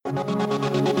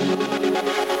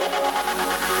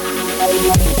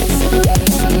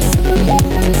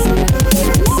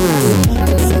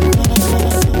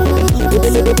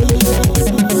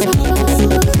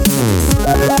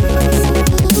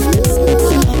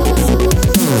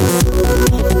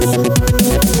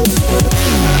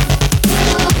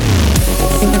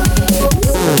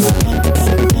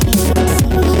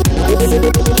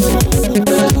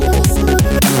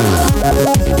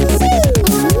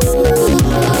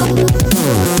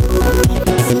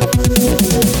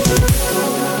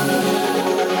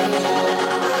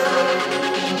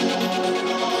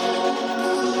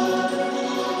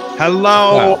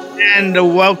Hello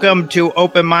and welcome to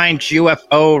Open Minds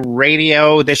UFO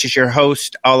Radio. This is your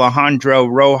host Alejandro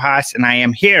Rojas, and I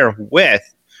am here with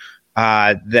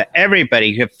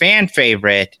everybody, fan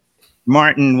favorite,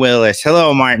 Martin Willis.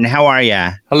 Hello, Martin. How are you?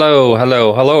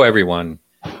 Hello, everyone.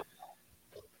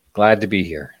 Glad to be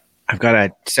here. I've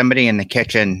got somebody in the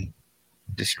kitchen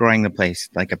destroying the place,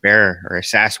 like a bear or a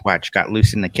Sasquatch got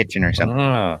loose in the kitchen or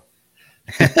something.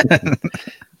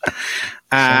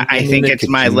 I think it's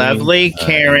my lovely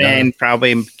Karen,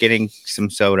 probably getting some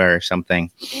soda or something.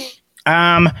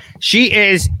 She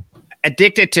is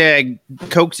addicted to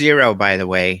Coke Zero, by the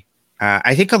way.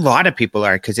 I think a lot of people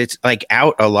are because it's like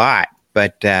out a lot.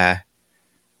 But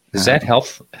is that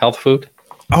health food?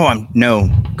 Oh, no,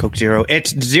 Coke Zero.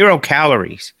 It's 0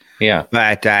 calories. Yeah,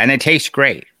 but and it tastes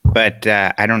great. But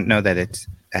I don't know that it's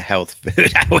a health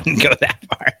food. I wouldn't go that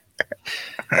far.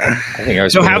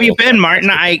 So how have you been, Martin?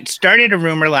 I started a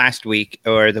rumor last week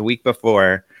or the week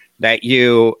before that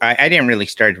I didn't really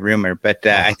start a rumor, but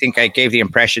I think I gave the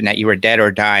impression that you were dead or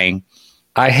dying.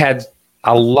 I had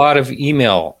a lot of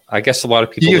email. I guess a lot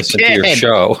of people listen to your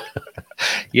show.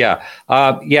 Yeah.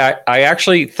 I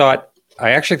actually thought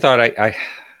I hate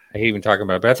even talking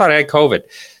about it, but I thought I had COVID.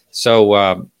 So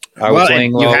I was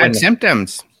laying low. You had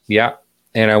symptoms. Yeah.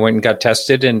 And I went and got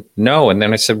tested and no. And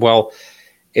then I said, well,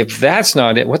 if that's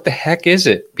not it, what the heck is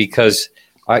it? Because,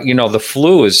 the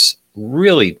flu is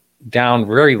really down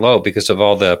very low because of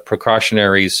all the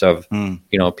precautionaries of,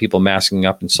 people masking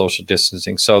up and social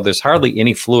distancing. So there's hardly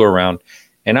any flu around.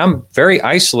 And I'm very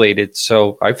isolated.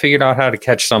 So I figured out how to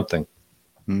catch something.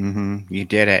 Mm-hmm. You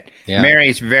did it. Yeah.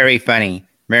 Mary's very funny.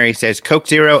 Mary says, Coke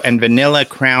Zero and Vanilla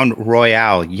Crown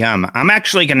Royale. Yum. I'm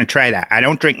actually going to try that. I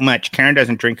don't drink much. Karen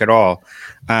doesn't drink at all.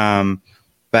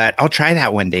 But I'll try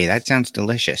that one day. That sounds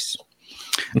delicious.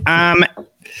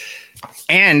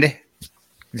 And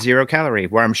 0 calorie,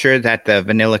 where I'm sure that the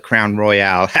Vanilla Crown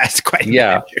Royale has quite a bit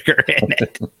of sugar in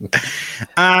it.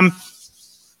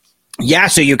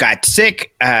 So you got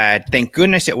sick. Thank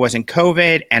goodness it wasn't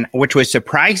COVID, and which was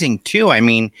surprising too. I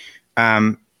mean,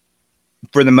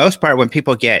 for the most part, when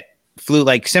people get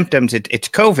flu-like symptoms, it's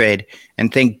COVID,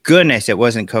 and thank goodness it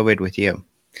wasn't COVID with you.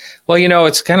 Well,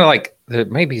 it's kind of like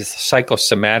maybe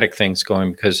psychosomatic things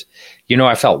going because,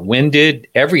 I felt winded,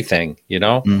 everything,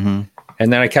 Mm-hmm.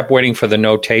 And then I kept waiting for the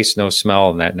no taste, no smell,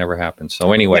 and that never happened.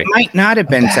 So anyway. It might not have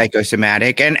been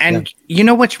psychosomatic. And you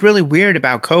know what's really weird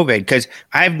about COVID? Because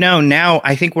I've known now,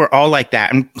 I think we're all like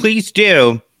that. And please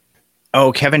do.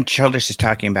 Oh, Kevin Childress is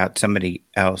talking about somebody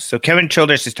else. So Kevin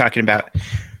Childress is talking about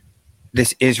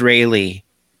this Israeli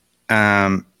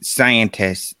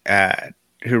scientist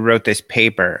who wrote this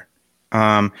paper.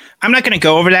 I'm not going to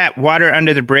go over that. Water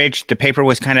under the bridge. The paper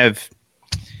was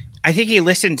I think he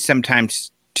listened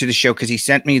sometimes to the show because he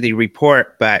sent me the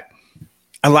report, but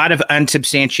a lot of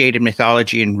unsubstantiated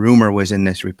mythology and rumor was in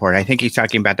this report. I think he's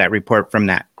talking about that report from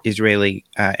that Israeli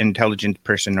intelligence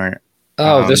person.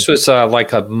 This was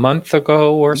like a month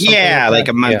ago or something. Yeah, like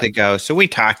a month ago. So we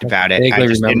talked about it. I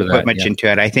just didn't put much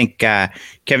into it. I think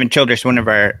Kevin Childress, one of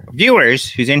our viewers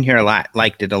who's in here a lot,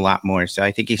 liked it a lot more. So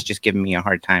I think he's just giving me a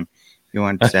hard time. He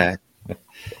wants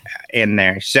in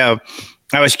there. So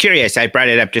I was curious. I brought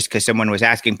it up just because someone was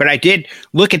asking. But I did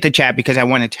look at the chat because I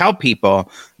want to tell people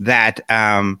that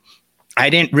I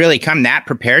didn't really come that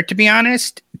prepared, to be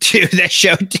honest, to the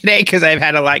show today because I've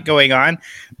had a lot going on.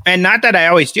 And not that I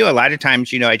always do. A lot of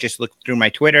times, I just look through my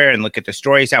Twitter and look at the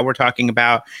stories that we're talking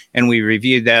about and we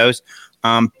review those.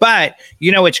 But,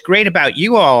 what's great about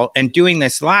you all and doing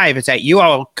this live is that you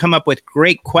all come up with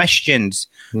great questions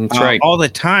all the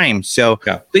time. So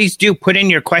please do put in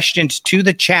your questions to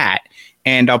the chat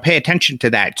and I'll pay attention to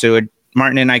that. So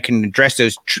Martin and I can address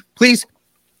those. Please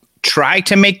try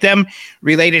to make them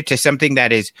related to something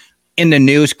that is in the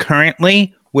news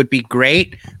currently would be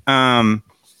great.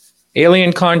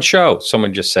 Alien Con show.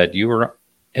 Someone just said you were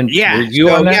on that?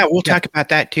 Yeah, we'll talk about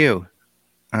that too.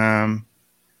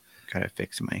 Gotta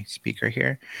fix my speaker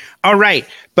here. All right.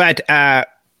 But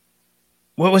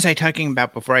what was I talking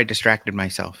about before I distracted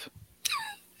myself?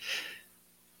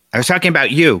 I was talking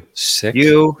about you. Sick.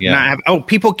 You not have,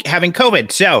 people having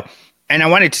COVID. So, and I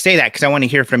wanted to say that because I want to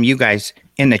hear from you guys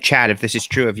in the chat if this is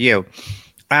true of you.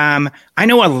 I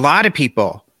know a lot of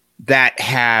people that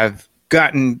have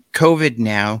gotten COVID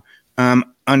now.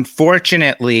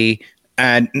 Unfortunately,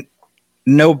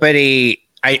 nobody.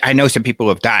 I know some people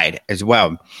have died as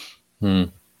well.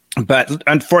 But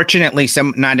unfortunately,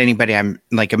 not anybody I'm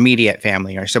like immediate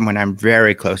family or someone I'm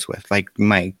very close with, like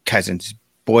my cousin's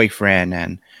boyfriend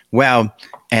and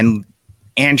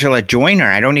Angela Joyner.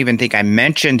 I don't even think I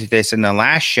mentioned this in the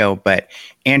last show, but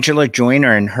Angela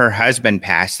Joyner and her husband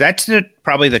passed. That's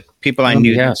probably the people I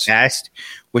knew the best,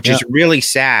 which is really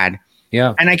sad.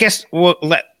 Yeah. And I guess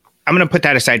I'm going to put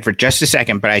that aside for just a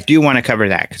second, but I do want to cover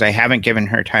that because I haven't given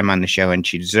her time on the show and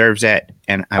she deserves it.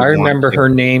 And I remember her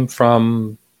name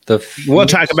from we'll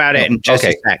talk about it in just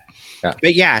a sec.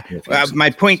 Yeah. But my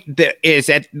point is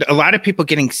that a lot of people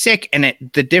getting sick and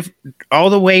all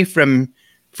the way from,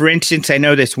 for instance, I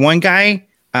know this one guy,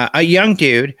 a young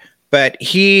dude, but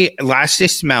he lost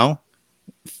his smell,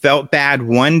 felt bad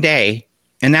one day,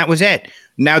 and that was it.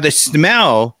 Now the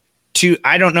smell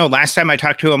I don't know, last time I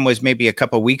talked to him was maybe a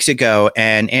couple weeks ago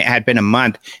and it had been a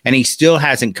month and he still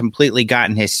hasn't completely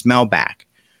gotten his smell back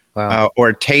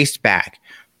or taste back.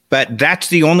 But that's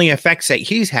the only effects that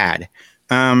he's had.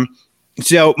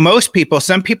 So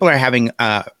some people are having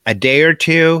a day or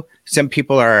two. Some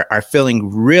people are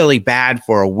feeling really bad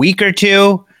for a week or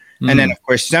two. And then, of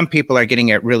course, some people are getting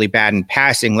it really bad and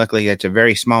passing. Luckily, that's a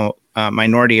very small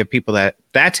minority of people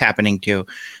that's happening to.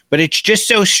 But it's just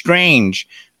so strange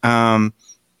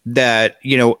that,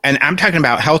 and I'm talking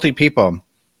about healthy people.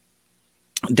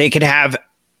 They could have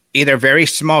either very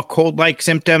small cold-like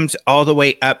symptoms all the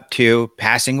way up to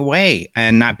passing away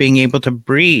and not being able to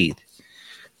breathe.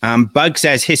 Bug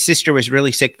says his sister was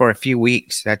really sick for a few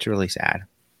weeks. That's really sad.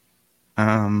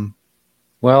 Well,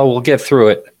 we'll get through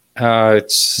it. I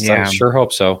sure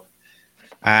hope so.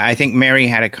 I think Mary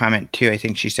had a comment too. I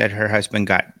think she said her husband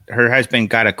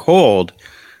got a cold,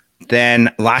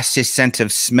 then lost his sense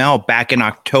of smell back in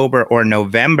October or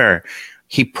November.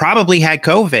 He probably had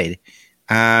COVID.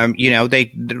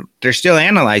 They're still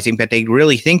analyzing, but they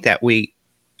really think that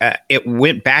it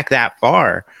went back that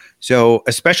far. So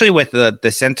especially with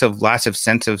the loss of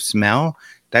sense of smell,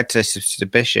 that's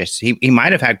suspicious. He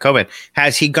might have had COVID.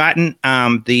 Has he gotten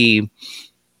the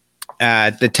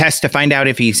test to find out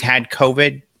if he's had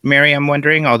COVID, Mary? I'm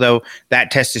wondering. Although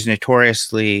that test is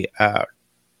notoriously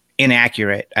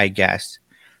inaccurate, I guess.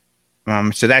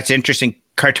 So that's interesting.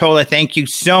 Cartola, thank you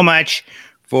so much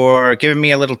for giving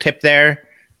me a little tip there.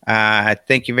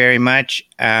 Thank you very much.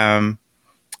 Oh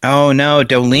no,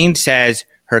 Dolene says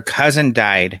her cousin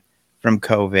died from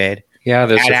COVID. Yeah,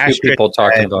 there's a few people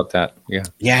talking about that.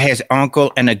 Yeah, his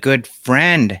uncle and a good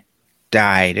friend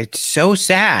died. It's so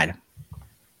sad.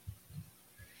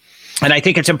 And I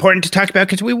think it's important to talk about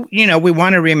because we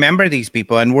want to remember these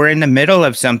people, and we're in the middle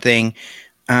of something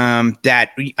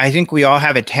that I think we all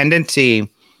have a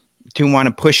tendency to want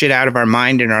to push it out of our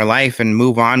mind and our life and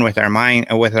move on with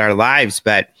our lives.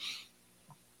 But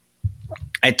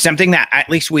it's something that at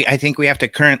least I think we have to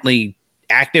currently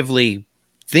actively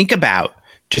think about,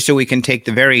 just so we can take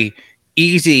the very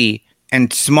easy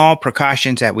and small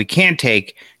precautions that we can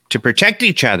take to protect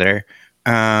each other.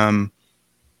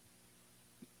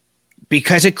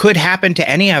 Because it could happen to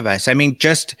any of us. I mean,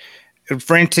 just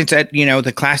for instance,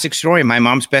 the classic story, my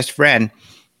mom's best friend,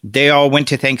 they all went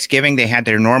to Thanksgiving. They had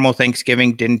their normal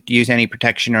Thanksgiving, didn't use any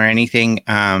protection or anything.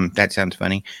 That sounds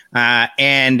funny.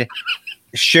 And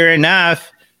sure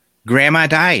enough, grandma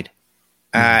died.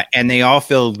 And they all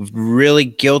feel really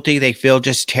guilty. They feel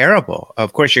just terrible.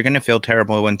 Of course, you're going to feel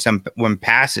terrible when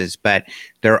passes, but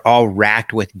they're all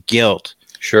racked with guilt.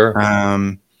 Sure.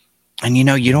 And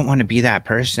you don't want to be that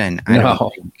person.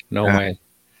 No way.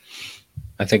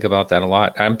 I think about that a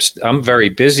lot. I'm very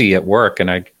busy at work,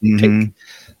 and I take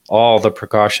all the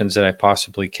precautions that I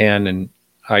possibly can, and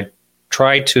I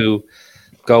try to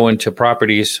go into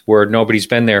properties where nobody's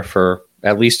been there for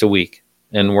at least a week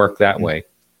and work that way.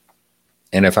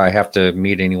 And if I have to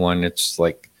meet anyone, it's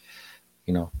like,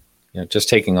 just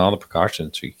taking all the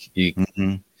precautions.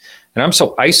 And I'm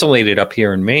so isolated up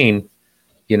here in Maine.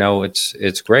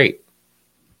 It's great.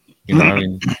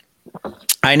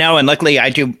 I know, and luckily I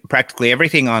do practically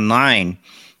everything online.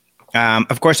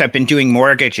 Of course, I've been doing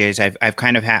mortgages.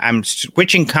 I'm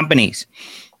switching companies.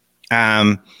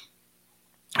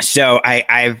 So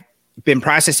I've been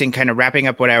processing, kind of wrapping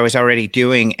up what I was already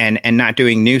doing and not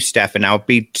doing new stuff. And I'll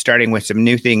be starting with some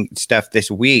new stuff this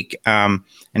week. And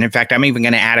in fact, I'm even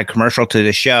going to add a commercial to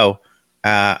the show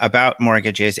about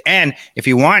mortgages. And if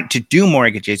you want to do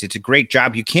mortgages, it's a great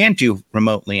job you can do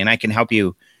remotely, and I can help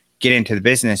you get into the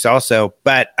business also.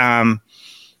 But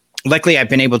luckily, I've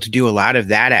been able to do a lot of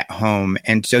that at home.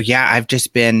 And so, yeah, it's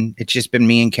just been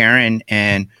me and Karen,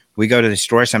 and we go to the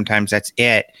store sometimes. That's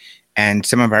it. And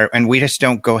and we just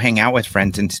don't go hang out with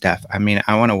friends and stuff. I mean,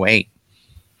 I want to wait.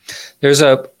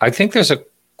 I think there's a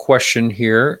question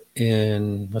here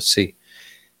let's see,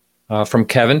 from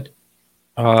Kevin.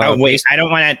 Wait, I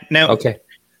don't want to. No. Okay.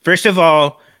 First of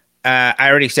all, I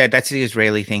already said that's the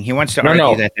Israeli thing. He wants to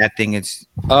argue that thing is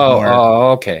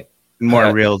okay,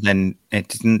 more real than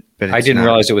it's. But I didn't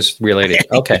realize it was related.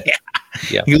 Okay.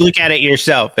 Yeah. You look at it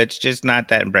yourself. It's just not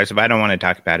that impressive. I don't want to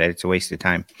talk about it. It's a waste of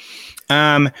time.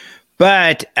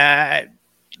 But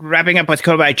wrapping up with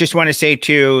COVID, I just want to say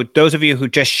to those of you who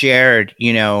just shared,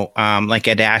 like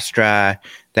Ad Astra,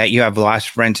 that you have lost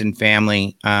friends and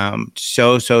family.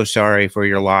 So sorry for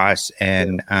your loss,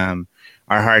 and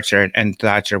our hearts and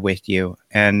thoughts are with you.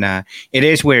 And it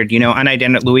is weird,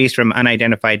 Luis from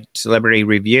Unidentified Celebrity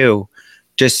Review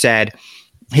just said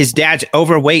his dad's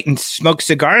overweight and smoked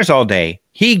cigars all day.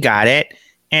 He got it,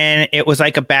 and it was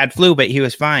like a bad flu, but he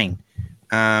was fine.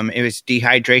 It was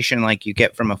dehydration like you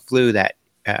get from a flu that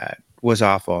was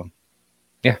awful.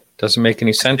 Yeah, doesn't make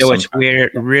any sense. It was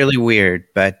weird, really weird.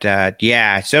 But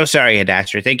yeah, so sorry, Ad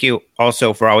Astra. Thank you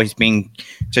also for always being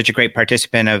such a great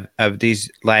participant of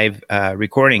these live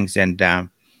recordings. And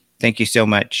thank you so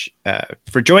much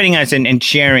for joining us and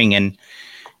sharing. And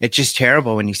it's just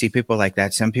terrible when you see people like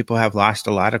that. Some people have lost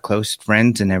a lot of close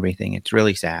friends and everything. It's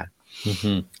really sad.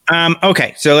 Mm-hmm.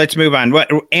 Okay, so let's move on.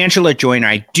 Angela Joyner.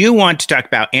 I do want to talk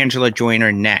about Angela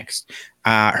Joyner next.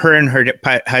 Her and her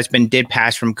husband did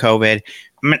pass from COVID.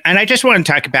 And I just want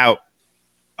to talk about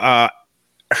her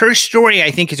story.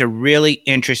 I think is a really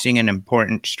interesting and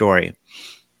important story.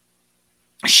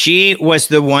 She was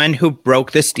the one who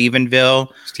broke the Stephenville.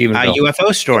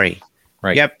 UFO story.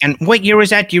 Right. Yep. And what year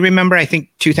was that? Do you remember? I think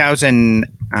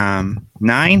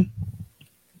 2009.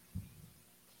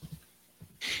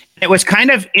 It was kind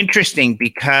of interesting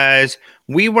because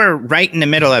we were right in the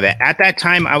middle of it. At that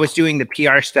time, I was doing the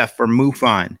PR stuff for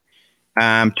MUFON,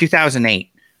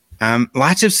 2008.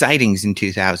 Lots of sightings in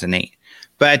 2008.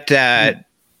 But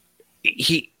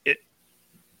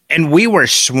we were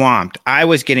swamped. I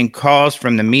was getting calls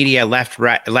from the media left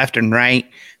and right.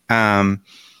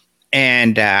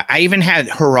 And I even had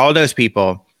Geraldo's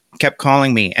people kept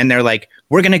calling me, and they're like,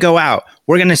 we're going to go out.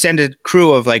 We're going to send a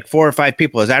crew of like 4 or 5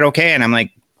 people. Is that okay? And I'm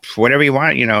like, whatever you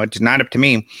want, it's not up to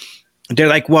me. They're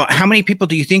like, well, how many people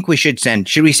do you think we should send?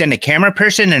 Should we send a camera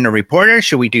person and a reporter?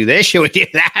 Should we do this? Should we do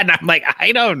that? And I'm like,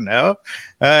 I don't know.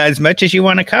 As much as you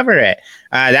want to cover it.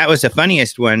 That was the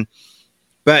funniest one.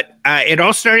 But it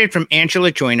all started from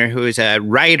Angela Joyner, who is a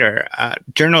writer,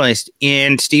 journalist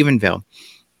in Stephenville.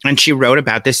 And she wrote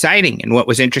about this sighting. And what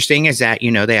was interesting is that,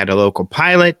 they had a local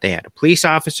pilot, they had a police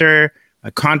officer,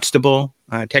 a constable,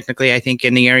 technically, I think,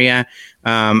 in the area,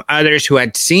 others who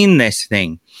had seen this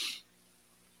thing.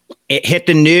 It hit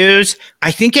the news.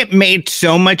 I think it made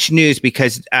so much news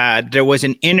because there was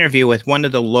an interview with one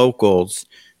of the locals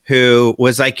who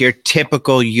was like your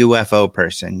typical UFO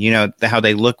person. How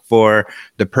they look for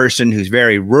the person who's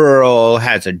very rural,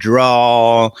 has a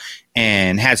drawl,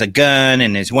 and has a gun,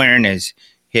 and is wearing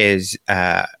his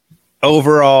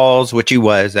overalls, which he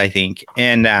was, I think.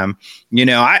 And,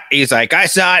 he's like, I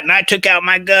saw it and I took out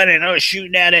my gun and I was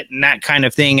shooting at it and that kind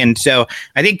of thing. And so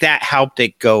I think that helped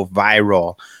it go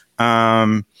viral.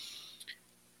 That's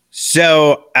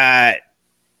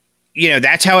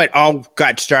how it all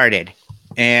got started.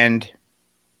 And,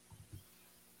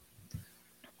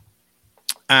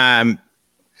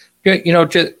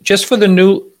 just for the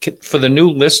new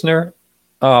listener,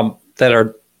 that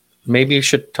are, maybe you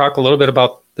should talk a little bit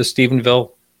about the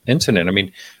Stephenville incident. I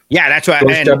mean, yeah, that's what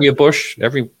George W. Bush, the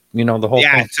whole thing.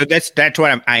 Yeah, so that's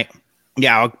what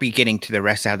I'll be getting to the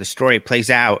rest of how the story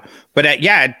plays out. But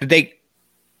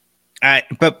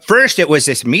but first it was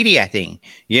this media thing.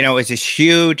 It was this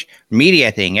huge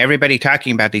media thing. Everybody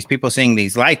talking about these people seeing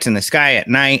these lights in the sky at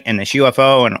night and this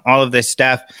UFO and all of this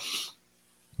stuff.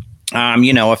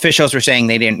 Officials were saying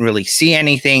they didn't really see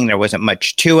anything. There wasn't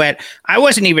much to it. I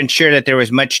wasn't even sure that there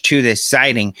was much to this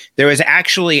sighting. There was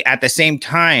actually, at the same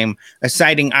time, a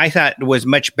sighting I thought was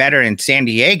much better in San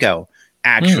Diego,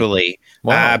 actually.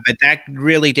 Wow. But that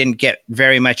really didn't get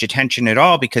very much attention at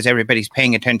all because everybody's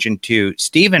paying attention to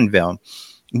Stephenville.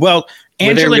 Well,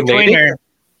 Angela Joyner.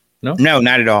 No,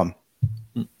 not at all.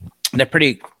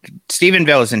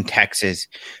 Stephenville is in Texas.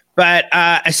 But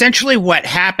essentially what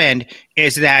happened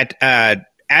is that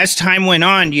as time went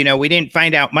on, we didn't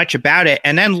find out much about it.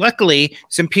 And then luckily,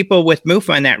 some people with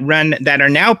MUFON that are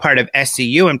now part of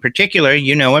SCU in particular,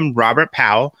 him, Robert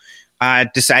Powell,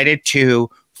 decided to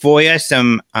FOIA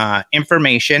some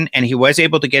information, and he was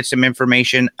able to get some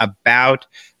information about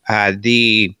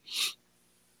the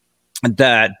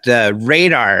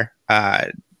radar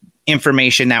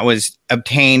information that was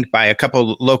obtained by a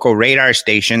couple local radar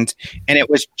stations. And it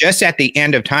was just at the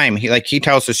end of time. He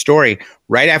tells the story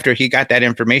right after he got that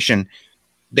information,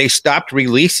 they stopped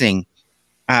releasing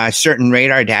certain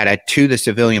radar data to the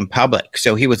civilian public.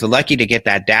 So he was lucky to get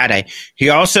that data. He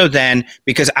also then,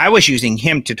 because I was using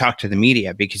him to talk to the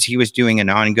media because he was doing an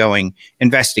ongoing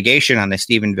investigation on the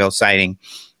Stephenville sighting.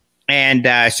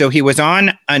 And so he was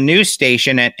on a news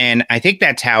station, and I think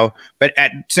that's how,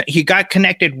 so he got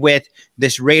connected with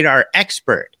this radar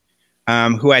expert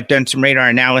who had done some radar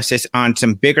analysis on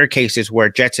some bigger cases where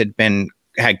jets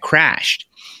had crashed.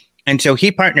 And so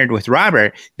he partnered with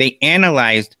Robert. They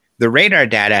analyzed the radar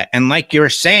data, and like you're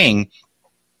saying,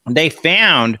 they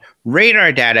found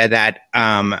radar data that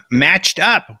matched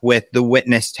up with the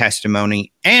witness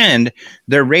testimony, and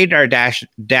the radar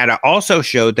data also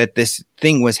showed that this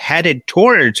thing was headed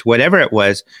towards whatever it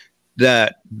was,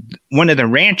 one of the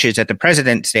ranches that the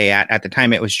president stayed at the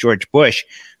time. It was George Bush.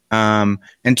 And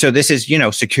so this is,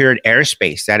 secured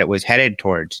airspace that it was headed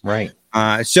towards. Right.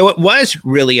 So it was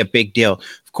really a big deal.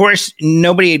 Of course,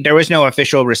 there was no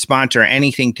official response or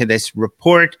anything to this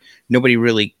report. Nobody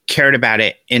really cared about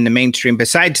it in the mainstream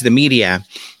besides the media,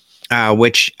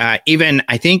 which even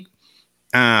I think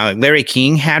Larry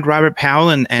King had Robert Powell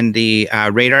and the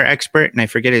radar expert, and I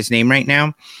forget his name right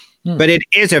now. But it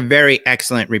is a very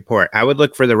excellent report. I would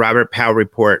look for the Robert Powell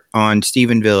report on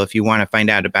Stephenville if you want to find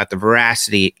out about the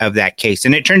veracity of that case.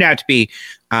 And it turned out to be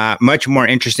much more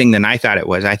interesting than I thought it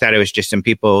was. I thought it was just some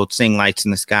people seeing lights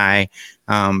in the sky.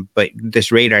 But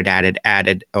this radar data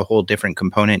added a whole different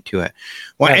component to it.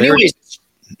 Well, anyways.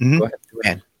 Go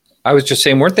ahead. I was just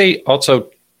saying, weren't they also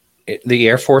the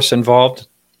Air Force involved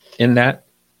in that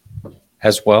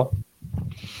as well?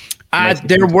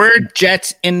 There were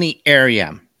jets in the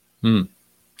area.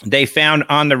 They found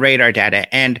on the radar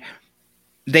data, and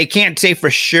they can't say for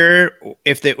sure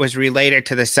if it was related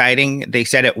to the sighting. They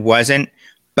said it wasn't,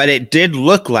 but it did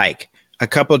look like a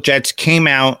couple jets came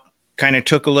out, kind of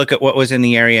took a look at what was in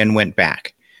the area and went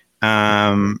back.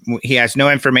 He has no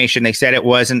information. They said it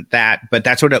wasn't that, but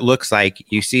that's what it looks like.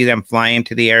 You see them fly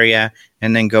into the area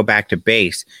and then go back to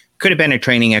base. Could have been a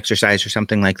training exercise or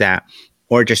something like that,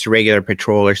 or just a regular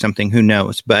patrol or something, who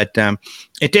knows? But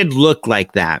it did look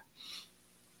like that.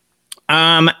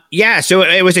 So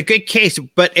it was a good case,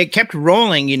 but it kept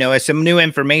rolling, as some new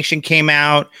information came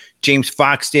out. James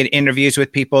Fox did interviews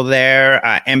with people there,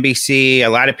 NBC, a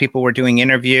lot of people were doing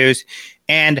interviews.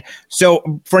 And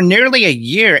so for nearly a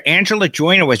year, Angela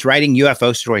Joyner was writing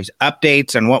UFO stories,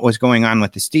 updates on what was going on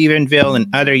with the Stephenville and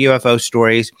other UFO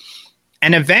stories.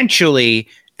 And eventually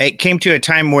it came to a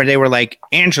time where they were like,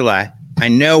 Angela, I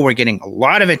know we're getting a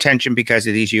lot of attention because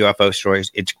of these UFO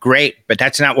stories. It's great, but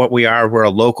that's not what we are. We're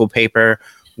a local paper.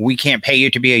 We can't pay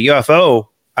you to be a UFO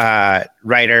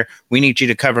writer. We need you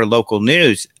to cover local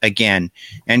news again.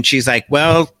 And she's like,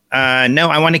 well, no,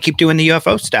 I want to keep doing the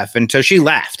UFO stuff. And so she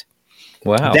left.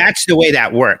 Wow. That's the way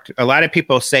that worked. A lot of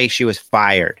people say she was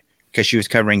fired because she was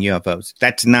covering UFOs.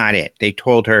 That's not it. They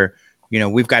told her,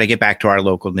 we've got to get back to our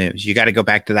local news. You got to go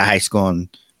back to the high school and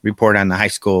report on the high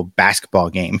school basketball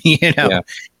game, Yeah.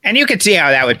 And you could see how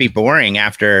that would be boring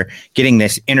after getting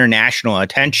this international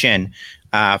attention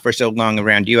for so long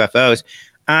around UFOs.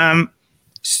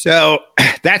 So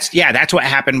that's what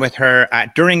happened with her.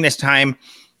 During this time,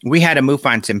 we had a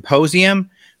MUFON symposium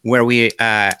where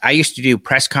I used to do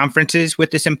press conferences with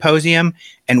the symposium,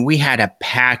 and we had a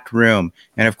packed room.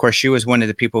 And of course, she was one of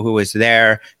the people who was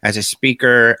there as a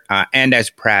speaker and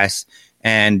as press.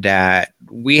 And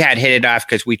we had hit it off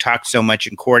because we talked so much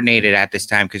and coordinated at this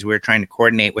time because we were trying to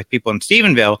coordinate with people in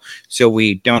Stephenville so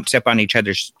we don't step on each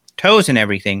other's toes and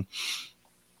everything.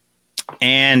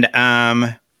 And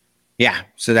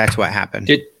so that's what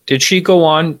happened. Did she go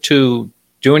on to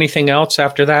do anything else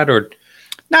after that, or?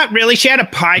 Not really. She had a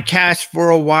podcast for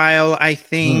a while, I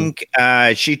think.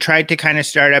 She tried to kind of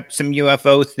start up some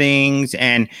UFO things,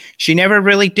 and she never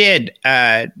really did.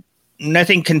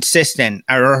 Nothing consistent.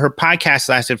 Her podcast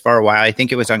lasted for a while. I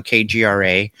think it was on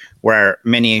KGRA, where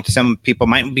some people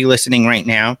might be listening right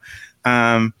now.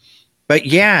 But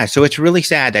yeah, so it's really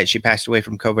sad that she passed away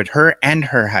from COVID, her and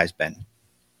her husband.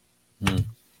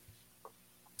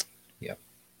 Yeah.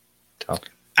 Tough.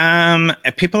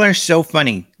 People are so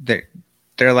funny.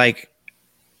 They're like,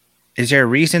 Is there a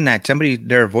reason that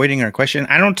they're avoiding our question?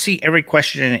 I don't see every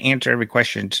question and answer every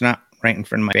question. It's not right in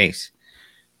front of my face.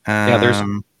 There's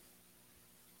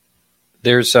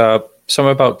some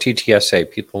about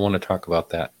TTSA. People want to talk about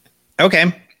that.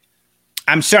 Okay.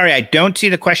 I'm sorry, I don't see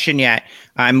the question yet.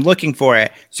 I'm looking for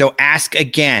it. So ask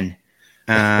again,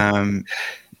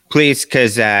 please,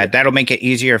 because that'll make it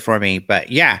easier for me. But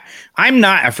yeah, I'm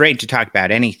not afraid to talk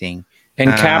about anything. And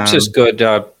caps is good.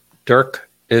 Dirk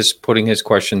is putting his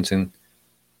questions in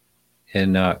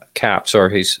caps, or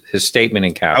his statement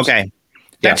in caps. Okay.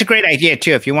 That's a great idea,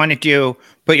 too. If you wanted to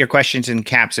put your questions in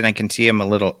caps, and I can see them a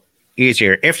little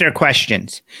easier if they're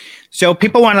questions. So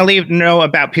people want to know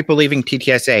about people leaving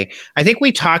TTSA. I think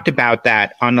we talked about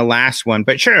that on the last one,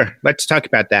 but sure, let's talk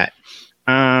about that.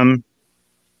 I'll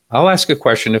ask a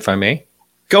question if I may.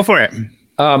 Go for it.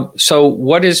 So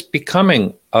what is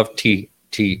becoming of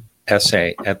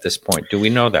TTSA at this point? Do we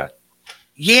know that?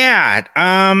 Yeah.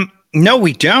 No,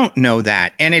 we don't know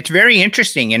that. And it's very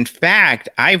interesting. In fact,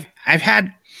 I've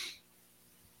had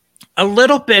a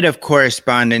little bit of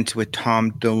correspondence with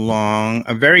Tom DeLonge,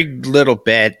 a very little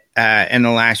bit in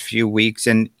the last few weeks,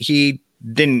 and he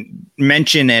didn't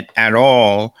mention it at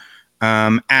all.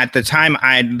 At the time,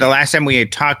 the last time we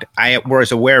had talked, I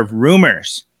was aware of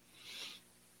rumors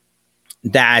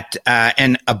that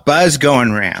and a buzz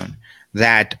going around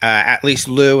that at least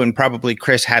Lou and probably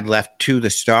Chris had left To the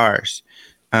Stars.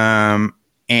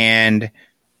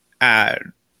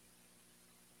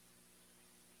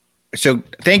 So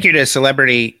thank you to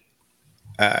Celebrity,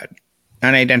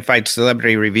 Unidentified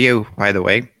Celebrity Review, by the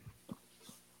way.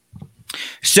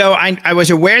 So I was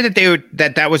aware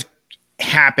that that was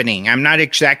happening. I'm not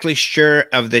exactly sure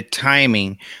of the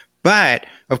timing, but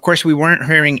of course we weren't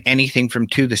hearing anything from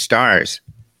To the Stars.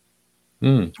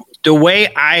 The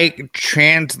way I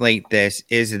translate this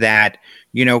is that,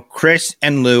 Chris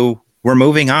and Lou were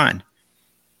moving on,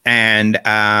 and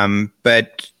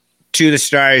but To the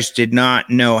Stars did not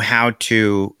know how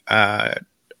to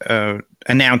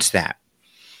announce that.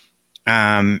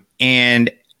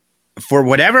 And for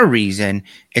whatever reason,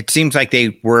 it seems like they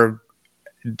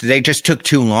just took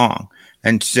too long.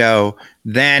 And so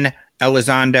then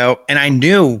Elizondo, and I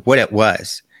knew what it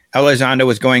was. Elizondo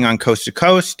was going on Coast to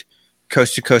Coast.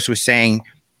 Coast to Coast was saying,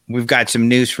 we've got some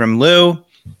news from Lou.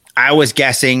 I was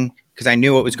guessing, because I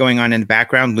knew what was going on in the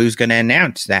background, Lou's going to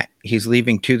announce that he's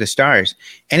leaving To the Stars.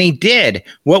 And he did.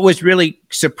 What was really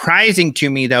surprising to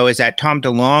me, though, is that Tom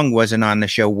DeLonge wasn't on the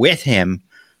show with him.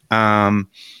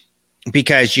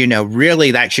 Because,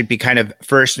 really that should be kind of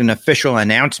first an official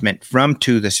announcement from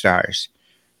To the Stars.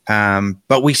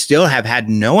 But we still have had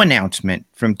no announcement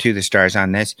from To the Stars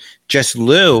on this. Just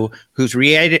Lou, who's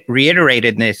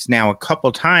reiterated this now a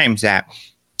couple times, that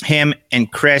him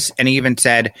and Chris, and he even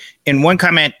said in one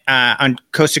comment on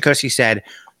Coast to Coast, he said,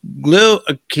 To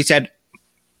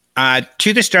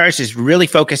the Stars is really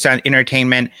focused on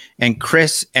entertainment, and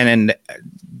Chris and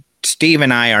Steve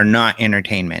and I are not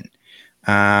entertainment.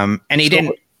 And he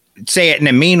didn't say it in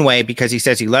a mean way, because he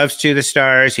says he loves To the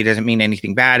Stars. He doesn't mean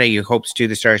anything bad. He hopes To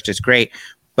the Stars does great.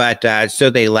 But so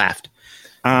they left.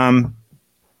 To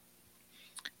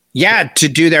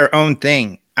do their own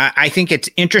thing. I think it's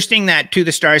interesting that To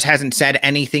the Stars hasn't said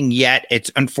anything yet.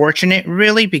 It's unfortunate,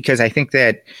 really, because I think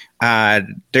that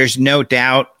there's no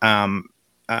doubt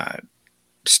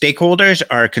stakeholders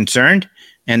are concerned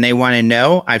and they want to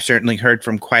know. I've certainly heard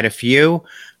from quite a few.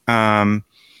 And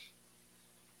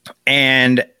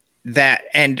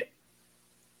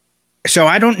so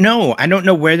I don't know. I don't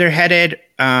know where they're headed.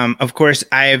 Of course,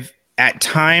 I've at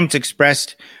times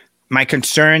expressed my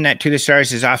concern that To the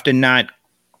Stars is often not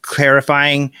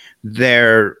clarifying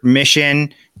their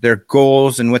mission, their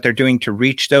goals, and what they're doing to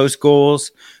reach those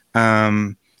goals.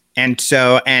 Lou and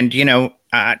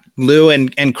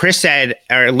Chris said,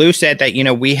 or Lou said that,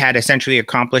 we had essentially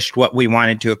accomplished what we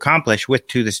wanted to accomplish with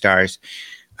To the Stars,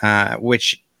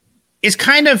 which is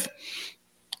kind of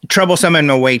troublesome in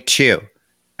a way too.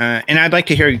 And I'd like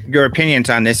to hear your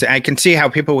opinions on this. I can see how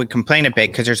people would complain a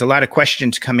bit, because there's a lot of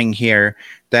questions coming here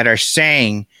that are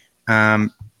saying,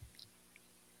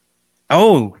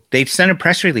 they've sent a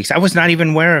press release. I was not even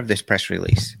aware of this press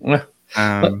release. Let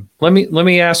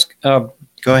me ask. Go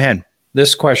ahead.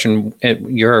 This question,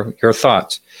 your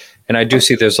thoughts, and I do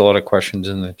see there's a lot of questions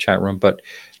in the chat room. But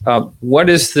what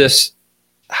is this?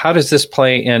 How does this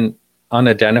play in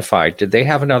Unidentified? Did they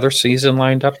have another season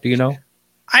lined up? Do you know?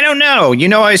 I don't know.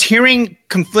 I was hearing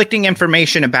conflicting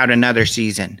information about another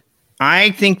season.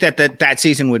 I think that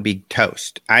season would be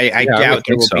toast. I doubt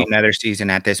there will be another season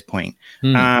at this point.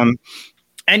 And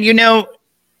it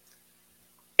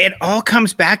all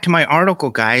comes back to my article,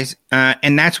 guys.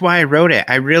 And that's why I wrote it.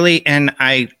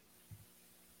 I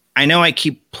I know I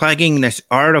keep plugging this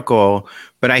article,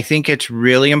 but I think it's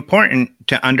really important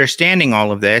to understanding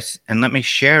all of this. And let me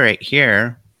share it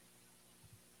here.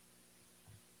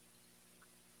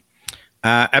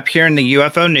 Up here in the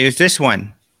UFO news, this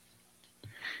one.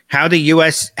 How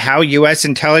U.S.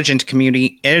 intelligence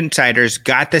community insiders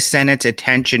got the Senate's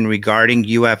attention regarding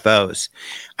UFOs.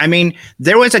 I mean,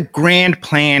 there was a grand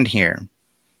plan here.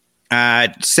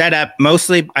 Set up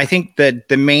mostly, I think the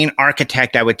main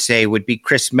architect, I would say, would be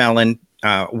Chris Mellon,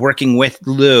 working with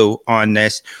Lou on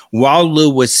this while Lou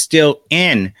was still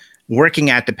working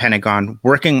at the Pentagon,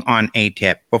 working on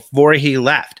AATIP before he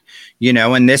left.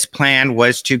 And this plan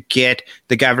was to get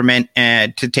the government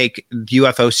to take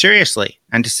UFO seriously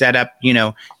and to set up,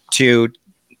 to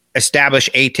establish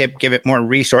AATIP, give it more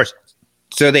resources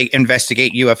so they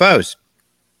investigate UFOs.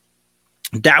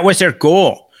 That was their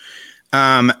goal.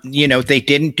 They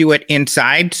didn't do it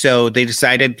inside, so they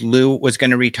decided Lou was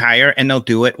going to retire and they'll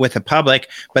do it with the public,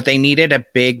 but they needed a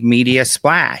big media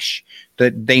splash.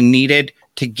 That they needed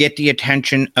to get the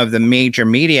attention of the major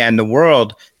media in the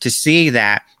world to see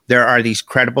that there are these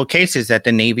credible cases that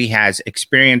the Navy has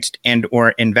experienced and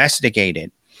or investigated.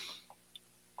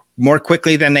 More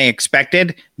quickly than they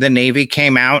expected, the Navy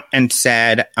came out and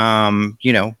said,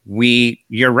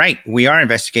 you're right, we are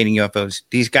investigating UFOs.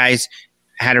 These guys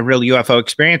had a real UFO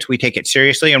experience. We take it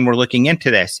seriously and we're looking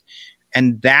into this.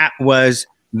 And that was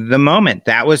the moment.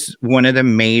 That was one of the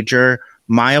major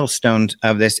milestones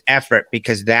of this effort,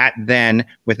 because that then,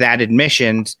 with that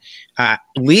admissions,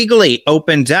 legally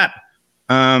opens up,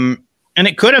 and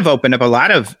it could have opened up a lot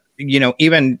of,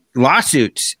 even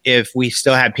lawsuits if we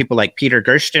still had people like Peter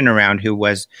Gersten around, who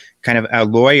was kind of a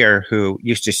lawyer who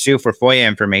used to sue for FOIA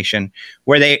information,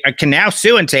 where they can now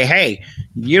sue and say, hey,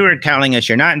 you were telling us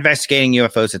you're not investigating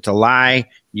UFOs. It's a lie.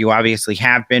 You obviously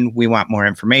have been. We want more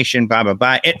information, blah, blah,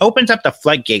 blah. It opens up the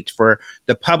floodgates for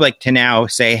the public to now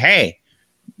say, hey,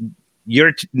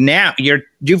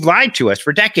 you've lied to us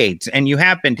for decades and you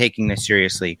have been taking this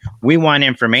seriously. We want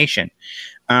information.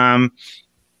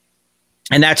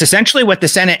 And that's essentially what the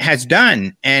Senate has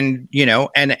done. And,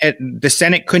 the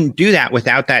Senate couldn't do that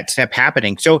without that step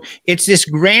happening. So it's this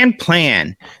grand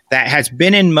plan that has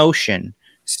been in motion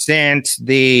since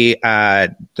the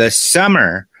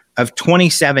summer of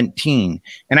 2017.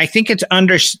 And I think it's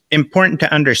important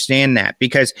to understand that,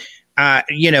 because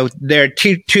there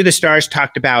to the Stars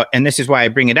talked about, and this is why I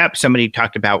bring it up. Somebody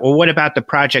talked about, well, what about the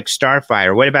Project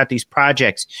Starfire? What about these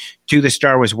projects To the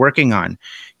Star was working on?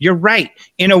 You're right.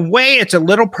 In a way, it's a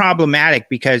little problematic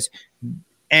because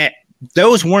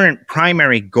those weren't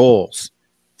primary goals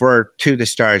for To the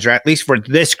Stars, or at least for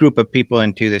this group of people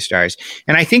in To the Stars.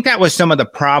 And I think that was some of the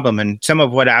problem, and some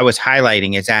of what I was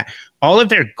highlighting is that all of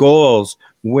their goals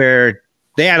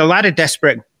they had a lot of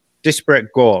disparate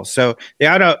goals. So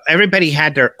everybody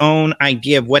had their own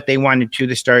idea of what they wanted To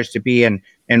the Stars to be and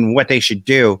what they should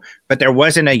do, but there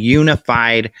wasn't a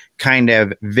unified kind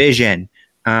of vision.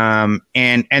 And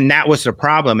that was the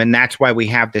problem. And that's why we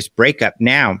have this breakup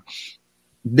now.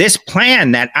 This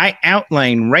plan that I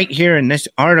outlined right here in this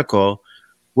article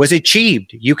was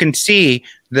achieved. You can see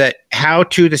that how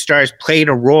To the Stars played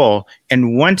a role.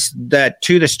 And once the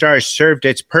To the Stars served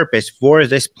its purpose for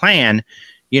this plan,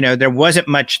 there wasn't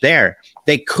much there.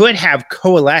 They could have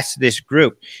coalesced this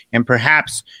group and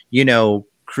perhaps,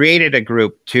 created a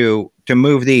group to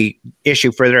move the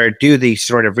issue further, or do the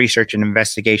sort of research and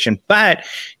investigation. But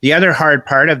the other hard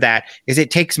part of that is it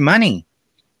takes money.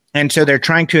 And so they're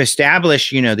trying to establish,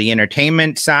 the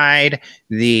entertainment side,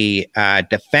 the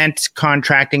defense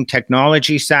contracting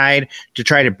technology side, to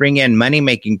try to bring in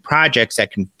money-making projects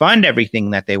that can fund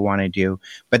everything that they want to do.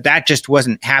 But that just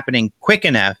wasn't happening quick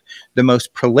enough. The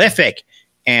most prolific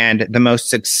and the most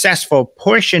successful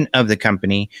portion of the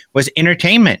company was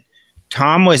entertainment.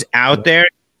 Tom was out there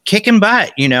kicking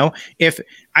butt, if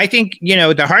I think,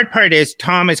 the hard part is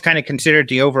Tom is kind of considered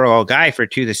the overall guy for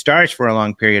To the Stars for a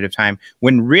long period of time,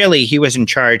 when really he was in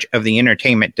charge of the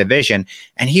entertainment division,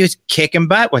 and he was kicking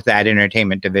butt with that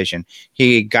entertainment division.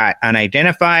 He got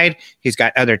Unidentified. He's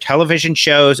got other television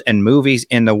shows and movies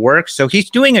in the works. So he's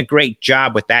doing a great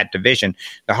job with that division.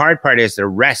 The hard part is the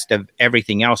rest of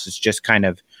everything else is just kind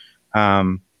of,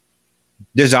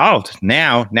 dissolved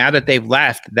now that they've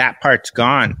left. That part's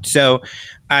gone. So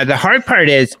the hard part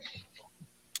is,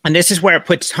 and this is where it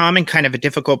puts Tom in kind of a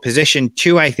difficult position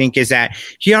too, I think, is that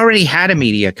he already had a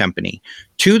media company.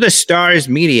 To the Stars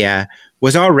Media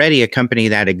was already a company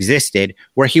that existed,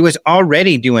 where he was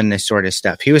already doing this sort of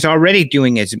stuff. He was already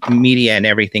doing his media and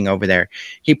everything over there.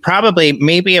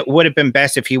 Maybe it would have been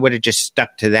best if he would have just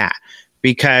stuck to that,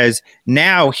 because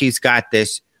now he's got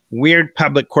this weird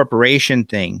public corporation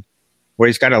thing where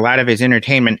he's got a lot of his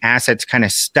entertainment assets kind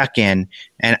of stuck in.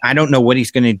 And I don't know what he's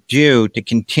going to do to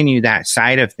continue that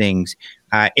side of things.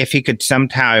 If he could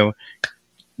somehow,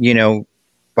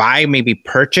 maybe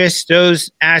purchase those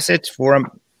assets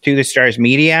for To the Stars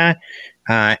Media,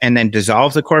 and then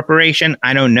dissolve the corporation.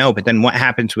 I don't know. But then what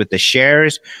happens with the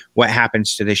shares? What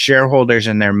happens to the shareholders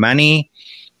and their money?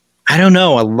 I don't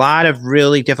know. A lot of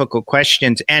really difficult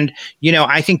questions. And,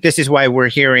 I think this is why we're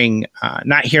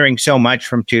not hearing so much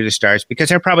from To the Stars, because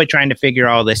they're probably trying to figure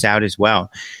all this out as well.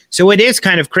 So it is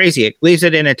kind of crazy. It leaves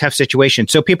it in a tough situation.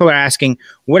 So people are asking,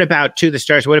 what about To the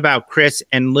Stars? What about Chris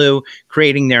and Lou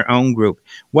creating their own group?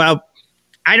 Well,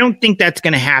 I don't think that's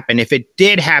going to happen. If it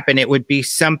did happen, it would be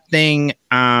something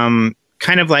kind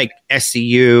of like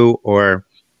SCU or...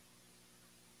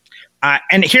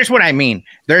 and here's what I mean.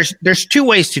 There's two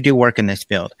ways to do work in this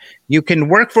field. You can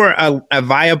work for a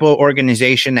viable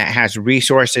organization that has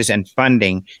resources and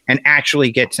funding and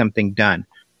actually get something done.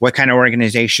 What kind of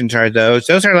organizations are those?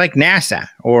 Those are like NASA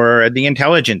or the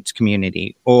intelligence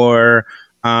community, or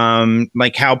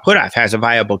like Hal Puthoff has a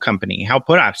viable company, Hal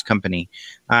Puthoff's company,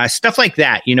 stuff like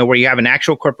that, where you have an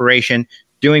actual corporation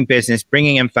doing business,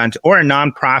 bringing in funds, or a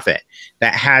nonprofit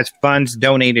that has funds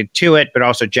donated to it, but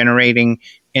also generating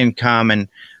income and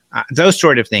those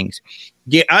sort of things.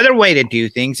 The other way to do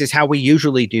things is how we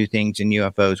usually do things in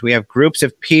UFOs. We have groups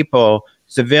of people,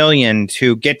 civilians,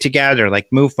 who get together, like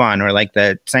MUFON or like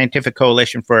the Scientific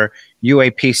Coalition for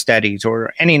UAP Studies,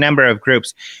 or any number of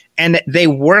groups, and they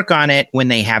work on it when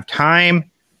they have time,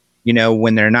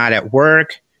 when they're not at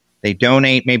work. They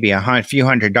donate maybe a few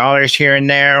 $100s here and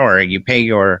there, or you pay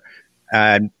your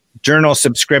journal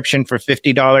subscription for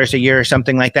 $50 a year or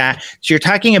something like that. So you're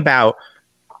talking about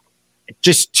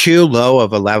just too low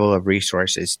of a level of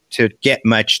resources to get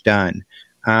much done.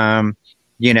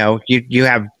 You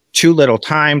have too little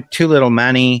time, too little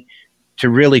money to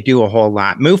really do a whole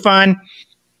lot. MUFON,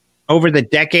 over the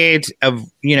decades of,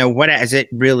 what has it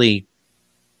really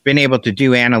been able to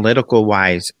do analytical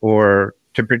wise, or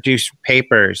to produce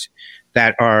papers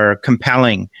that are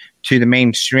compelling to the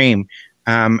mainstream?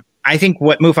 I think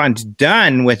what MUFON's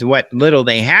done with what little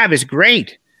they have is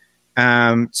great.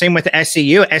 Same with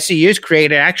SCU. SCU's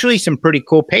created actually some pretty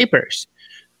cool papers.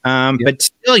 But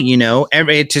still,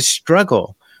 it's a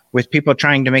struggle with people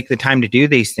trying to make the time to do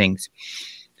these things.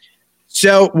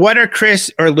 So what are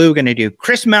Chris or Lou going to do?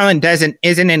 Chris Mellon isn't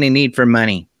in any need for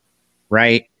money,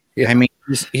 right? Yeah. I mean,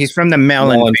 he's from the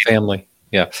Mellon family.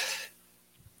 Yeah.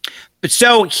 But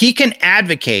so he can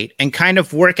advocate and kind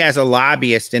of work as a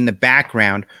lobbyist in the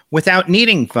background without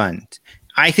needing funds.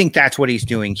 I think that's what he's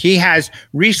doing. He has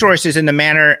resources in the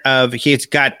manner of he's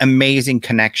got amazing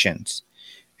connections.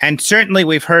 And certainly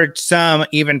we've heard some,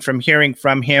 even from hearing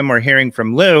from him or hearing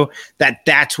from Lou,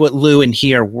 that's what Lou and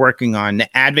he are working on,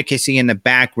 the advocacy in the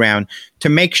background to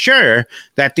make sure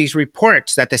that these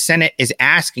reports that the Senate is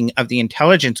asking of the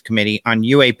Intelligence Committee on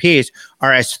UAPs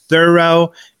are as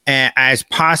thorough as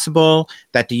possible,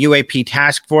 that the UAP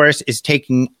task force is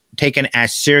taken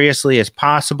as seriously as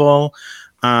possible.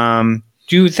 Do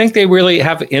you think they really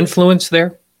have influence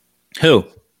there? Who?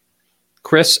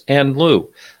 Chris and Lou,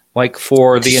 like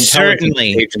for the intelligence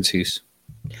agencies?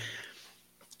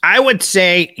 I would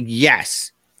say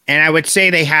yes. And I would say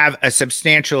they have a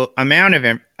substantial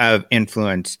amount of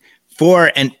influence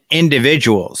for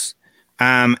individuals.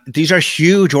 These are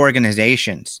huge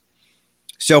organizations.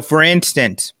 So, for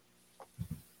instance,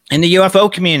 in the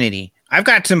UFO community, I've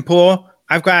got some pull.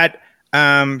 I've got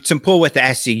some pull with the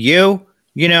SCU.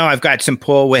 I've got some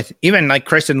pull with even like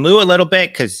Chris and Lou a little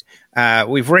bit, because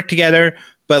we've worked together.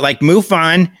 But like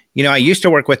MUFON, I used to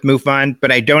work with MUFON,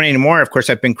 but I don't anymore. Of course,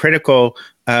 I've been critical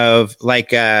of like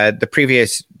the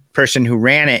previous person who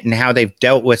ran it and how they've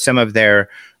dealt with some of their,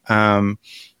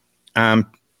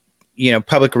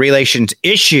 public relations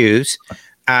issues.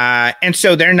 And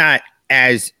so they're not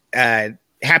as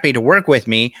happy to work with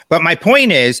me. But my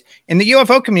point is, in the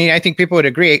UFO community, I think people would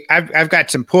agree, I've got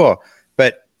some pull,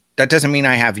 but that doesn't mean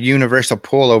I have universal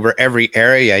pull over every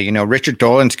area. Richard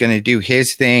Dolan's going to do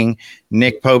his thing.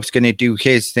 Nick Pope's going to do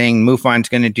his thing. MUFON's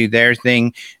going to do their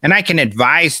thing. And I can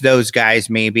advise those guys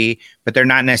maybe, but I'm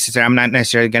not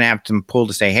necessarily going to have some pull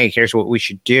to say, hey, here's what we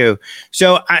should do.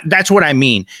 So that's what I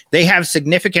mean. They have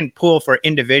significant pull for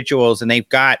individuals, and they've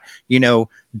got,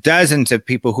 dozens of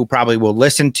people who probably will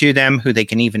listen to them, who they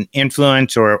can even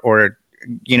influence or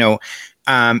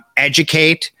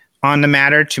educate on the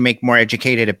matter to make more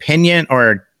educated opinion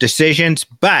or decisions.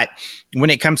 But when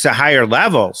it comes to higher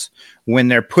levels, when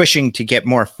they're pushing to get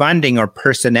more funding or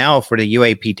personnel for the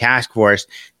UAP task force,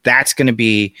 that's going to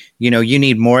be, you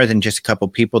need more than just a couple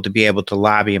people to be able to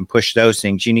lobby and push those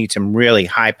things. You need some really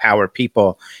high power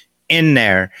people in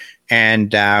there.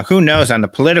 And who knows on the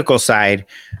political side,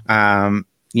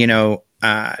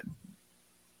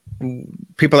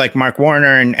 people like Mark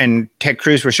Warner and Ted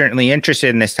Cruz were certainly interested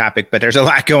in this topic, but there's a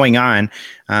lot going on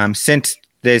since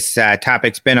this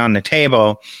topic's been on the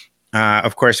table.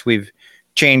 Of course, we've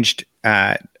changed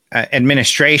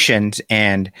administrations,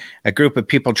 and a group of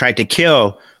people tried to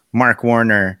kill Mark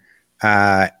Warner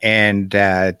and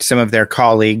some of their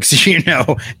colleagues,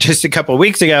 just a couple of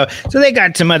weeks ago. So they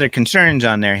got some other concerns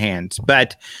on their hands.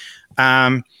 But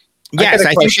yes,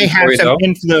 I think they have some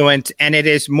influence, and it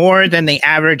is more than the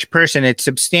average person. It's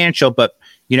substantial, but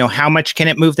how much can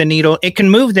it move the needle? It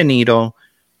can move the needle.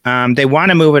 They want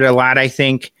to move it a lot, I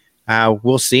think.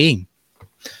 We'll see.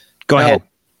 Go ahead.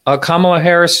 Kamala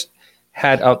Harris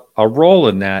had a role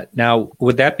in that. Now,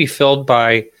 would that be filled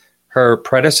by her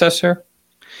predecessor?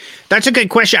 That's a good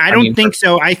question. I don't think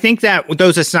so. I think that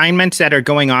those assignments that are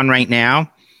going on right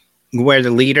now, where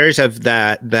the leaders of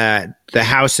the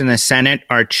House and the Senate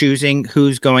are choosing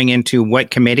who's going into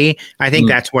what committee, I think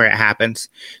that's where it happens.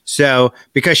 So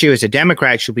because she was a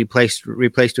Democrat, she'll be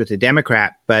replaced with a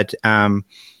Democrat. But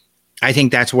I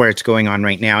think that's where it's going on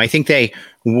right now. I think they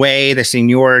weigh the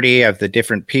seniority of the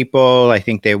different people. I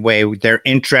think they weigh their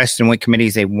interest in what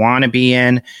committees they want to be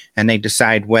in, and they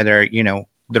decide whether,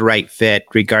 the right fit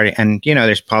regarding, and,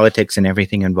 there's politics and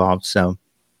everything involved. So,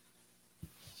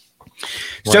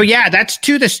 yeah, that's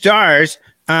to the stars.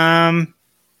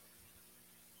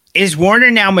 Is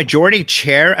Warner now majority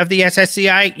chair of the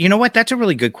SSCI? You know what? That's a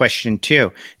really good question,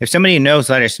 too. If somebody knows,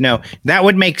 let us know. That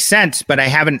would make sense, but I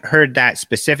haven't heard that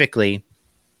specifically.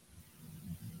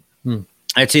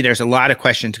 Let's see. There's a lot of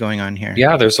questions going on here.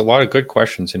 Yeah, there's a lot of good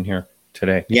questions in here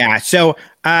today. Yeah. So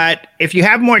if you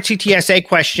have more TTSA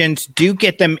questions, do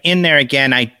get them in there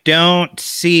again. I don't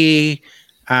see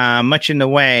much in the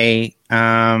way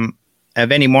of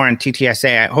any more on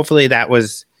TTSA. Hopefully that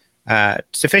was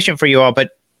sufficient for you all,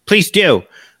 but please do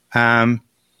ask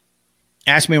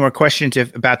me more questions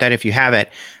about that if you have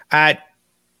it.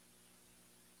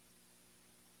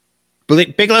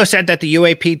 Bigelow said that the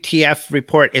UAPTF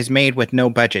report is made with no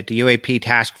budget, the UAP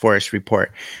task force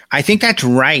report. I think that's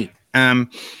right. And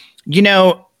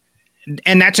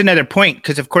that's another point,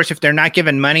 because, of course, if they're not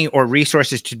given money or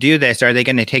resources to do this, are they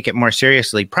going to take it more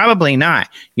seriously? Probably not.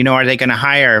 Are they going to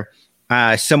hire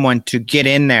someone to get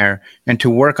in there and to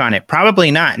work on it?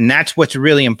 Probably not. And that's what's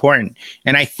really important.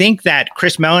 And I think that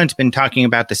Chris Mellon's been talking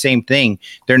about the same thing.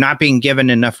 They're not being given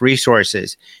enough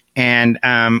resources, and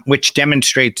which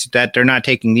demonstrates that they're not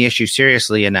taking the issue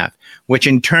seriously enough, which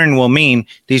in turn will mean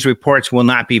these reports will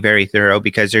not be very thorough,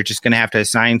 because they're just going to have to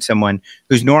assign someone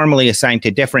who's normally assigned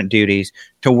to different duties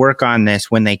to work on this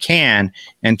when they can.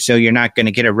 And so you're not going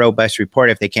to get a robust report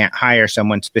if they can't hire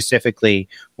someone specifically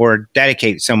or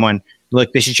dedicate someone.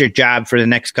 Look, this is your job for the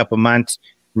next couple months,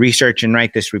 research and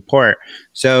write this report.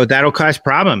 So that'll cause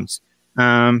problems.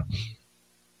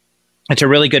 It's a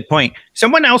really good point.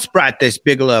 Someone else brought this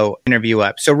Bigelow interview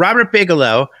up. So Robert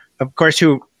Bigelow, of course,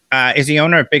 who is the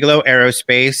owner of Bigelow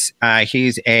Aerospace.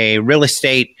 He's a real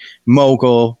estate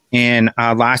mogul in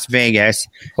Las Vegas.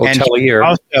 Hotelier.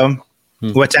 Also,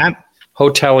 what's that?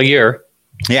 Hotelier.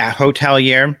 Yeah,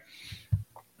 hotelier.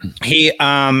 He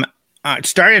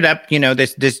started up,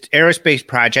 this aerospace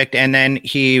project, and then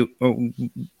he,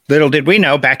 little did we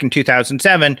know, back in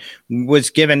 2007,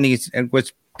 was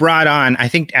brought on, I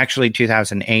think actually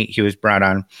 2008, he was brought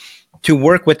on to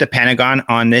work with the Pentagon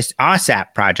on this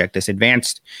OSAP project, this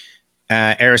Advanced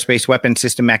Aerospace Weapons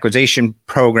System Acquisition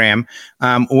Program,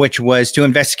 which was to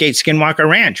investigate Skinwalker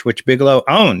Ranch, which Bigelow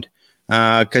owned,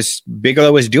 because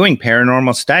Bigelow was doing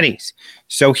paranormal studies.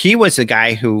 So he was the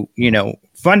guy who,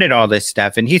 funded all this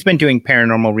stuff, and he's been doing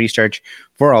paranormal research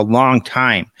for a long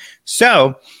time.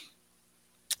 So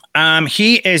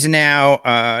he is now,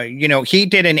 he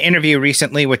did an interview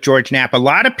recently with George Knapp. A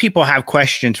lot of people have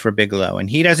questions for Bigelow, and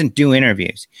he doesn't do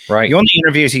interviews. Right. The only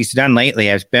interviews he's done lately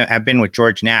have been with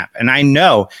George Knapp. And I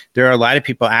know there are a lot of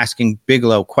people asking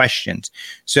Bigelow questions.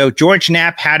 So George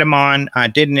Knapp had him on,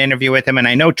 did an interview with him. And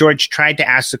I know George tried to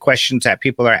ask the questions that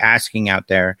people are asking out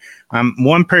there.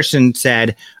 One person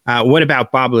said, what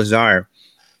about Bob Lazar?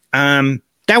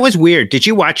 That was weird. Did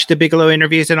you watch the Bigelow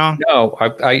interviews at all? No,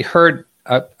 I heard.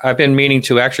 I've been meaning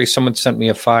to. Actually, someone sent me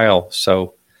a file,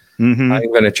 so I'm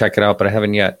going to check it out, but I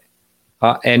haven't yet.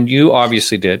 And you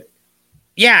obviously did.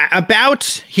 Yeah,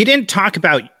 he didn't talk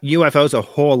about UFOs a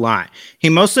whole lot. He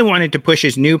mostly wanted to push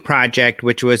his new project,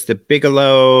 which was the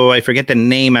Bigelow, I forget the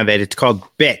name of it. It's called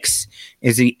BIX,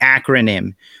 is the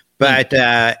acronym. But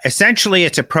essentially,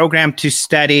 it's a program to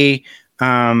study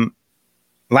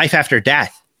life after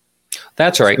death.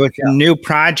 That's right. So it's a new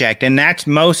project, and that's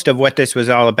most of what this was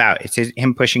all about. It's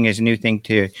him pushing his new thing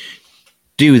to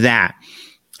do that.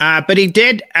 But he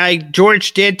did.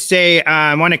 George did say,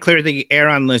 "I want to clear the air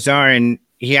on Lazar," and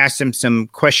he asked him some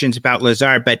questions about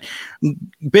Lazar. But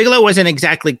Bigelow wasn't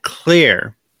exactly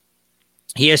clear.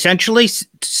 He essentially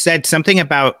said something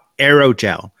about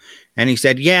aerogel, and he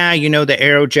said, "Yeah, the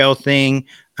aerogel thing.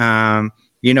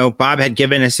 Bob had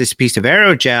given us this piece of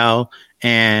aerogel,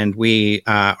 and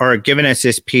or given us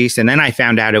this piece, and then I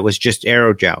found out it was just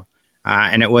aerogel,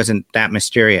 and it wasn't that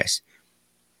mysterious."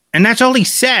 And that's all he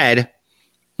said.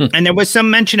 And there was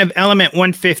some mention of element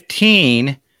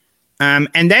 115.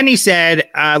 And then he said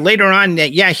later on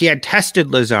that, he had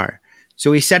tested Lazar.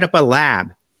 So he set up a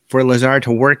lab for Lazar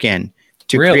to work in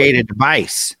to create a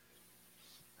device.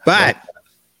 But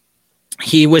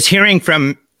he was hearing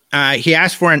from, he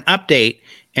asked for an update,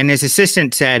 and his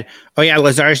assistant said, "Oh, yeah,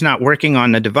 Lazar's not working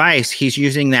on the device. He's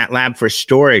using that lab for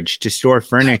storage to store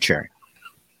furniture."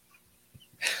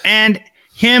 And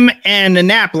him and the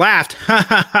Knapp laughed. "Ha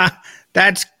ha ha.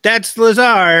 That's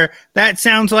Lazar. That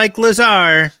sounds like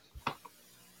Lazar."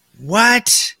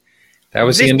 What? That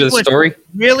was the end of the story?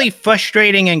 Really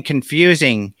frustrating and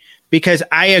confusing, because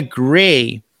I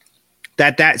agree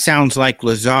that sounds like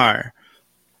Lazar.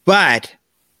 But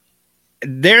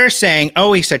they're saying,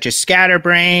 "Oh, he's such a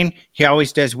scatterbrain. He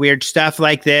always does weird stuff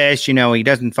like this. He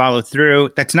doesn't follow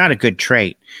through." That's not a good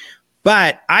trait.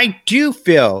 But I do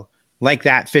feel like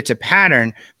that fits a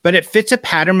pattern, but it fits a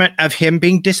pattern of him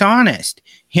being dishonest,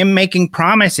 him making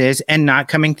promises and not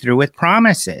coming through with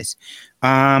promises.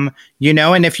 And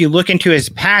if you look into his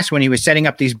past when he was setting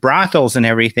up these brothels and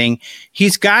everything,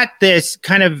 he's got this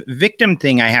kind of victim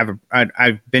thing.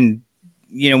 I've been,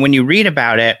 when you read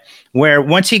about it, where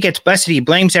once he gets busted, he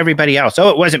blames everybody else. "Oh,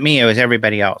 it wasn't me, it was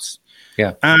everybody else."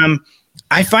 Yeah.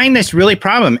 I find this really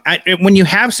problem. When you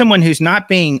have someone who's not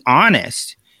being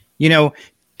honest,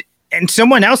 and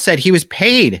someone else said he was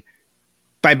paid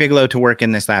by Bigelow to work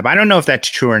in this lab. I don't know if that's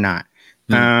true or not.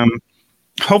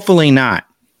 Hopefully not.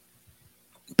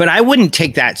 But I wouldn't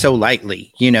take that so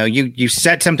lightly. You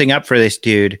set something up for this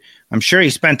dude. I'm sure he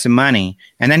spent some money,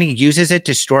 and then he uses it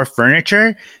to store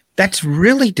furniture. That's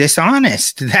really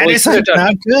dishonest. That is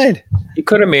not good. He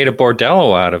could have made a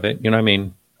bordello out of it. You know what I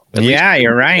mean? Yeah,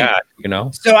 you're right.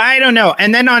 That, So I don't know.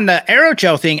 And then on the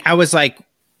aerogel thing, I was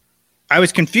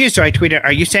confused. So I tweeted,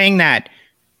 "Are you saying that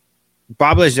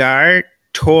Bob Lazar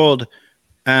told,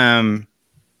 Bigelow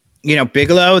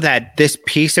that this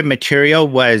piece of material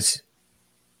was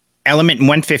element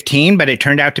 115, but it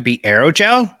turned out to be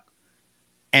aerogel?"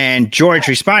 And George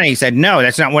responded, he said, "No,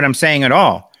 that's not what I'm saying at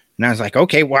all." And I was like,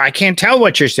 "Okay, well, I can't tell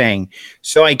what you're saying."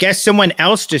 So I guess someone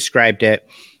else described it.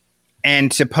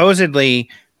 And supposedly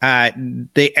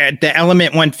the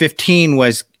element 115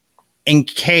 was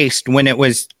encased when it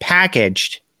was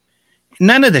packaged.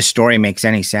 None of the story makes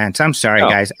any sense. I'm sorry,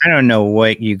 guys. I don't know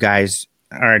what you guys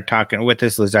are talking with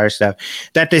this Lazar stuff.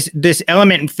 That this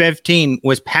element 15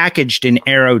 was packaged in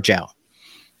aerogel,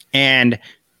 and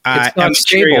it's not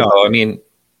stable. Though. I mean,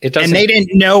 it doesn't. And they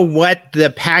didn't know what the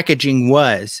packaging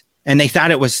was, and they thought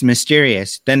it was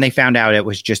mysterious. Then they found out it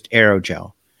was just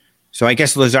aerogel. So I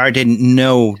guess Lazar didn't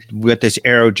know what this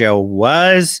aerogel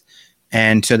was.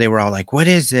 And so they were all like, "What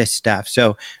is this stuff?"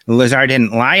 So Lazar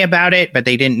didn't lie about it, but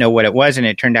they didn't know what it was. And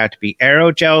it turned out to be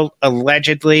aerogel,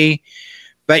 allegedly.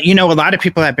 But, a lot of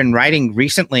people have been writing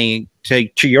recently to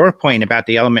your point about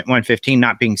the element 115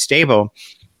 not being stable,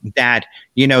 that,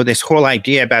 this whole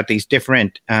idea about these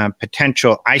different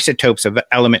potential isotopes of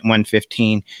element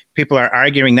 115, people are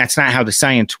arguing that's not how the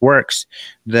science works.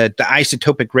 The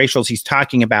isotopic ratios he's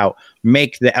talking about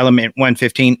make the element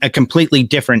 115 a completely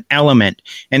different element.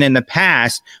 And in the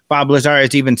past, Bob Lazar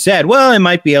has even said, "Well, it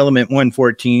might be element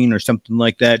 114 or something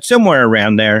like that, somewhere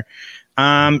around there."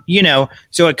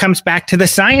 So it comes back to the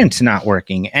science not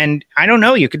working. And I don't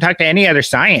know, you could talk to any other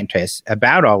scientist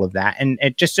about all of that, and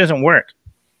it just doesn't work.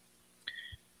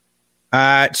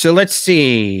 So let's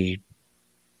see.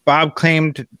 Bob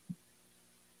claimed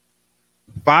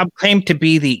to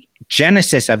be the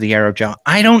genesis of the aerogel.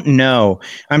 I don't know.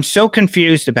 I'm so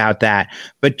confused about that.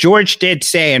 But George did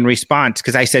say in response,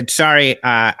 because I said, "Sorry,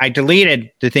 I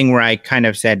deleted the thing where I kind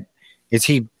of said,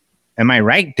 am I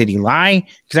right? Did he lie?"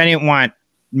 Because I didn't want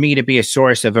me to be a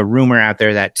source of a rumor out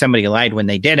there that somebody lied when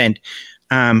they didn't.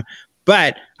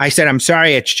 But I said, "I'm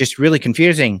sorry, it's just really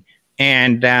confusing."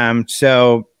 And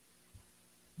so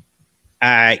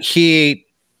he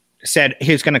said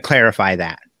he was going to clarify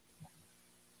that.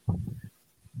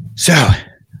 So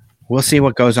we'll see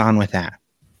what goes on with that.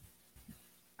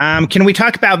 Can we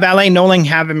talk about Valet Nolan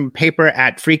having paper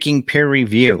at freaking peer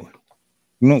review?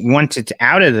 once it's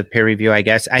out of the peer review, I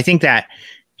guess, I think that,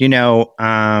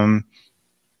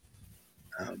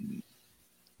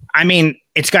 I mean,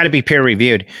 it's got to be peer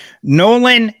reviewed.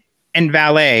 Nolan and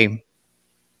Vallée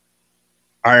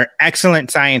are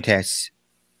excellent scientists,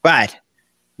 but,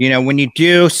 when you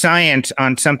do science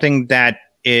on something that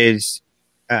is,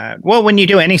 when you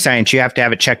do any science, you have to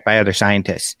have it checked by other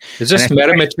scientists. Is this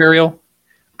metamaterial?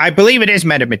 I believe it is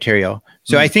metamaterial.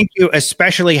 So I think you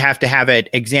especially have to have it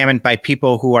examined by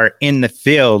people who are in the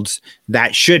fields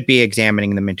that should be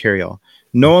examining the material.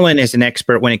 Nolan is an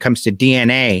expert when it comes to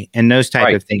DNA and those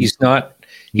type of things. He's not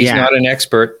an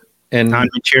expert on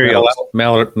materials.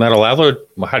 How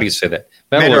do you say that?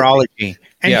 Metallurgy.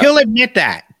 And he'll admit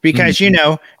that because,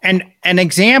 and an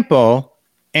example,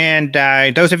 and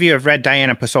those of you who have read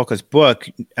Diana Pasulka's book,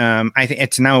 I think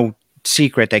it's no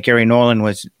secret that Gary Nolan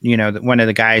was, one of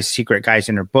the secret guys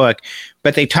in her book.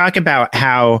 But they talk about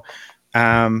how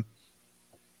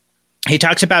he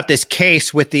talks about this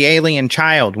case with the alien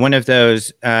child, one of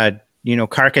those,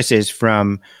 carcasses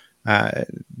from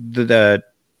the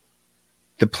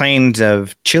plains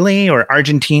of Chile or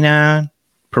Argentina,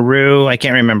 Peru. I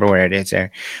can't remember where it is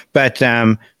there. But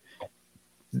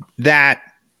that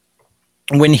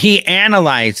when he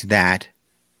analyzed that,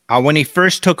 when he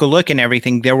first took a look and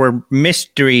everything, there were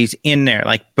mysteries in there,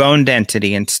 like bone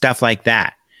density and stuff like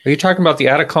that. Are you talking about the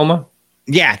Atacama?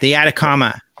 Yeah, the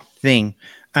Atacama thing.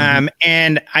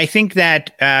 And I think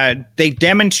that they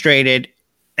demonstrated,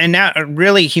 and now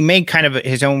really he made kind of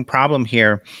his own problem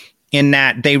here in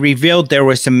that they revealed there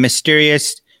were some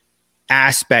mysterious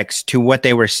aspects to what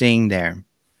they were seeing there.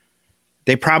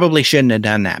 They probably shouldn't have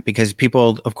done that because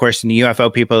people, of course, the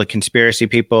UFO people, the conspiracy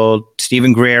people,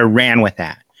 Stephen Greer ran with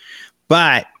that.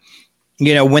 But,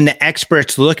 when the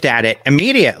experts looked at it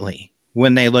immediately,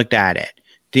 when they looked at it,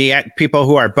 the people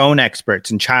who are bone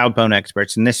experts and child bone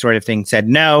experts and this sort of thing said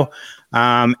no.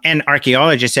 And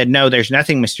archaeologists said, no, there's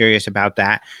nothing mysterious about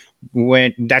that.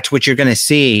 That's what you're going to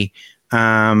see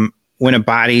when a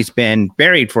body's been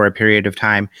buried for a period of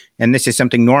time. And this is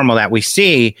something normal that we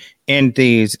see in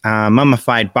these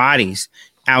mummified bodies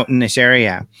out in this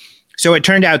area. So it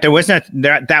turned out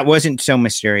that wasn't so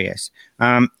mysterious.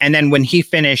 And then when he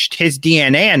finished his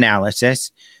DNA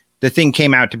analysis, the thing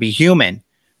came out to be human.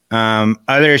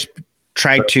 Others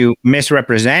tried to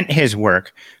misrepresent his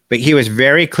work, but he was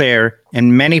very clear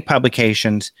in many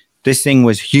publications, this thing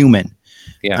was human.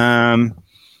 Yeah.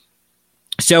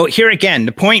 So here again,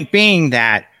 the point being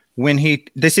that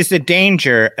this is the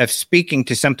danger of speaking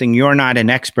to something you're not an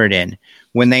expert in.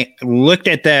 When they looked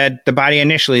at the body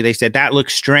initially, they said, that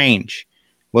looks strange.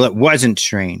 Well, it wasn't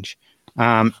strange.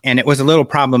 And it was a little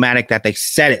problematic that they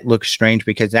said it looked strange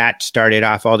because that started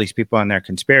off all these people on their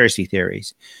conspiracy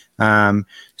theories.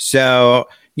 So,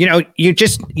 you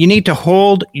need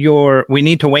to we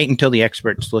need to wait until the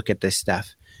experts look at this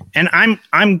stuff. And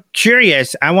I'm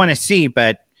curious, I want to see,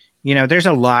 but there's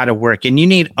a lot of work and you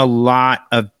need a lot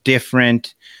of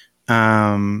different,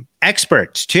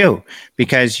 experts too,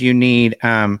 because you need,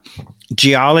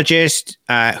 geologists,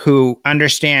 who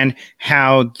understand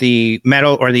how the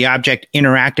metal or the object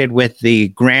interacted with the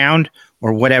ground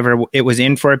or whatever it was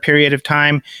in for a period of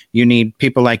time. You need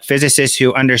people like physicists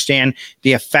who understand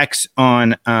the effects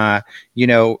on,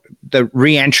 the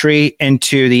reentry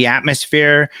into the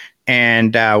atmosphere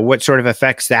and what sort of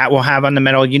effects that will have on the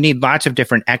metal. You need lots of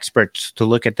different experts to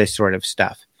look at this sort of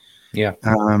stuff. Yeah.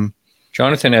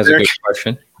 Jonathan has a good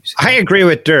question. I agree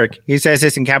with Dirk. He says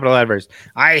this in capital letters.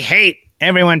 I hate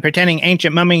everyone pretending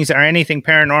ancient mummies are anything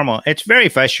paranormal. It's very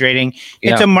frustrating.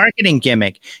 Yeah. It's a marketing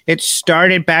gimmick. It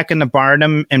started back in the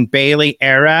Barnum and Bailey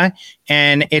era,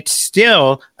 and it's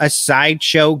still a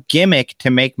sideshow gimmick to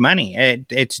make money.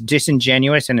 It's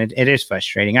disingenuous, and it is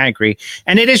frustrating. I agree.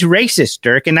 And it is racist,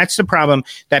 Dirk, and that's the problem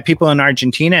that people in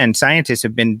Argentina and scientists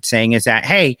have been saying is that,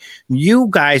 hey, you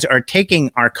guys are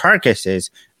taking our carcasses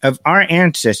of our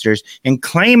ancestors and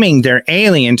claiming they're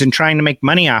aliens and trying to make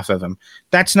money off of them.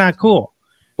 That's not cool.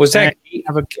 Was that,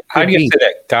 how do you say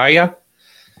that? Gaia?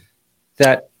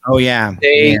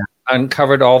 They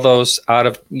uncovered all those out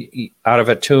of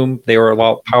a tomb. They were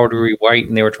all powdery white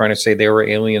and they were trying to say they were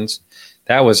aliens.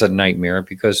 That was a nightmare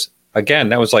because, again,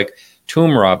 that was like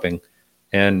tomb robbing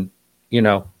and,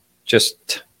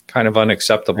 just kind of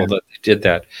unacceptable that they did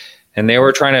that. And they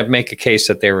were trying to make a case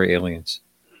that they were aliens.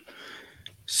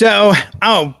 So,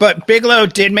 but Bigelow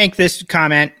did make this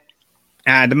comment,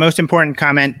 the most important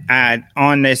comment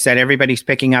on this that everybody's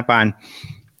picking up on.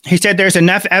 He said there's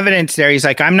enough evidence there. He's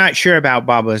like, I'm not sure about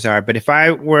Bob Lazar, but if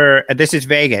I were, this is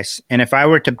Vegas, and if I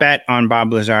were to bet on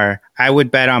Bob Lazar, I would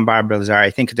bet on Bob Lazar.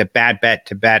 I think it's a bad bet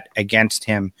to bet against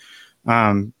him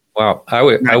Wow, I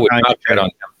would not bet on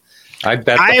him.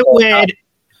 I would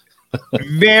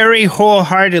very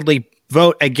wholeheartedly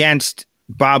vote against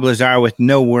Bob Lazar with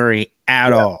no worry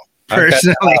at all.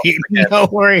 Personally, no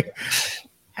worry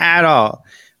at all.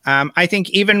 I think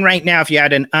even right now, if you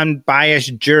had an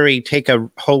unbiased jury take a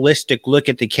holistic look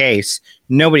at the case,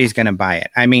 nobody's going to buy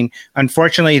it. I mean,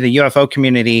 unfortunately, the UFO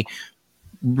community,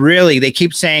 really, they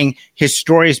keep saying his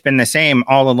story's been the same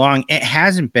all along. It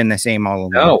hasn't been the same all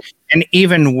along. No. And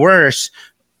even worse,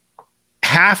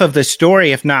 half of the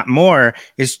story, if not more,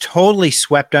 is totally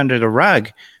swept under the rug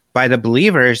by the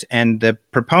believers and the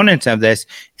proponents of this.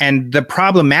 And the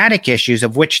problematic issues,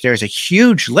 of which there's a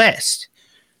huge list,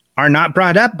 are not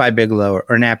brought up by Bigelow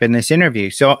or Knapp in this interview.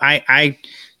 So I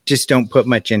just don't put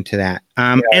much into that.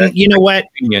 And you know what?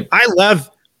 Convenient.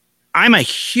 I'm a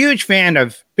huge fan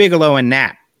of Bigelow and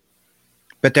Knapp,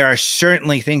 but there are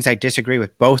certainly things I disagree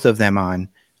with both of them on.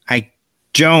 I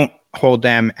don't hold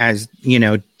them as,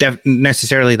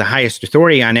 necessarily the highest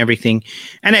authority on everything.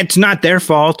 And it's not their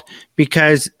fault,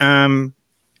 because on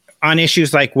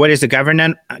issues like what is the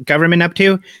government up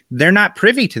to, they're not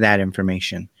privy to that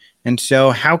information. And so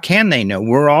how can they know?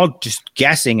 We're all just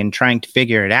guessing and trying to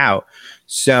figure it out.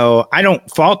 So I don't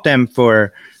fault them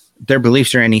for their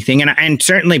beliefs or anything. And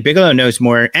certainly Bigelow knows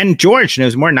more, and George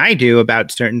knows more than I do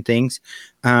about certain things.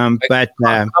 But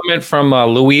comment from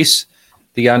Luis,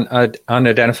 the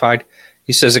unidentified.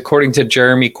 He says, according to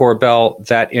Jeremy Corbell,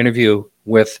 that interview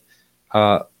with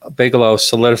Bigelow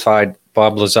solidified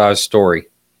Bob Lazar's story.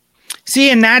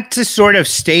 See, and that's a sort of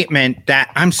statement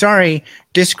that, I'm sorry,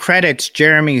 discredits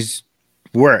Jeremy's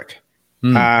work,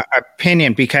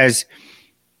 opinion, because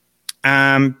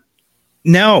no,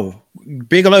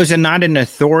 Bigelow's not an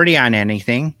authority on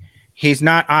anything. He's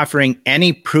not offering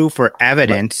any proof or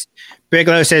evidence.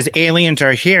 Bigelow says aliens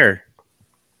are here.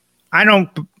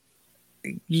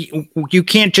 You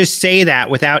can't just say that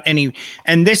without any,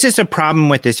 and this is a problem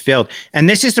with this field. And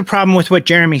this is the problem with what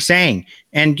Jeremy's saying.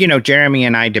 And, Jeremy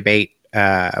and I debate,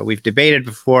 we've debated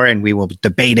before, and we will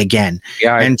debate again.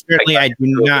 Yeah, and certainly I do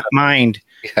not mind.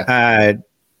 Yeah.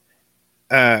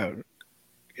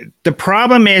 The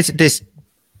problem is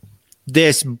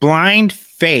this blind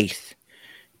faith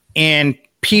in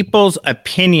people's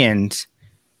opinions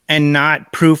and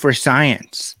not proof or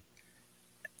science.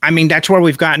 I mean, that's where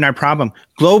we've gotten our problem.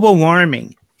 Global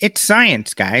warming, it's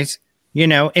science, guys.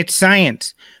 It's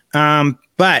science.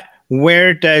 But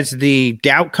where does the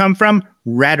doubt come from?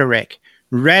 Rhetoric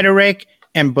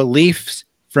and beliefs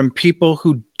from people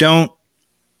who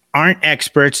aren't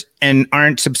experts and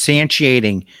aren't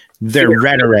substantiating their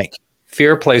rhetoric.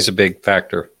 Fear plays a big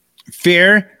factor.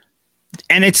 Fear.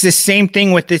 And it's the same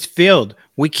thing with this field.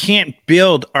 We can't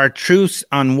build our truths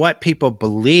on what people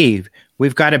believe.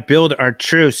 We've got to build our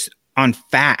truths on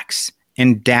facts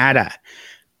and data.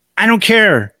 I don't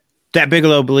care that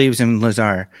Bigelow believes in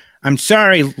Lazar. I'm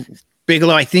sorry,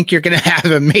 Bigelow. I think you're going to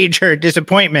have a major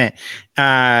disappointment,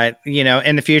 in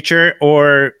the future,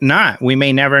 or not. We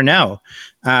may never know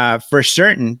for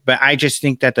certain. But I just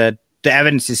think that the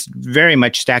evidence is very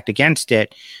much stacked against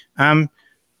it.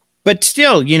 But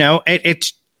still,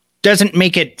 it doesn't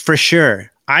make it for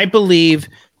sure. I believe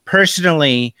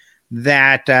personally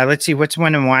that, let's see, what's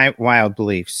one of my wild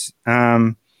beliefs?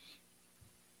 I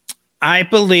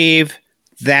believe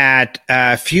that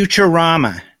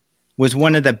Futurama was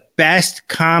one of the best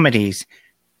comedies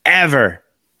ever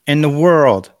in the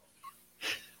world.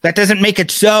 That doesn't make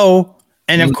it so.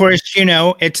 And of course,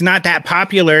 it's not that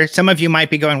popular. Some of you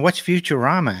might be going, what's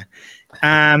Futurama?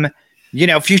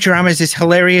 Futurama is this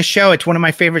hilarious show. It's one of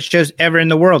my favorite shows ever in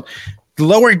the world.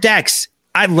 Lower Decks.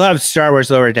 I love Star Wars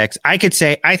Lower Decks. I could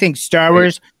say I think Star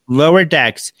Wars Lower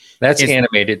Decks. That's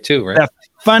animated too, right? The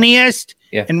funniest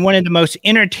and one of the most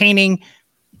entertaining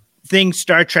things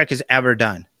Star Trek has ever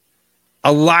done.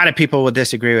 A lot of people will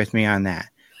disagree with me on that,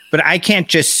 but I can't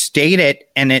just state it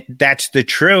and that's the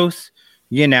truth.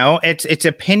 It's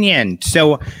opinion.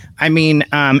 So, I mean,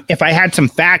 if I had some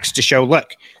facts to show,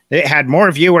 look, it had more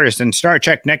viewers than Star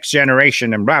Trek Next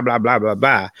Generation and blah, blah, blah, blah,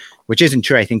 blah, which isn't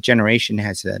true. I think Generation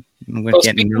has that. Well,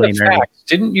 speaking of facts,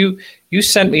 didn't you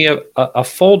sent me a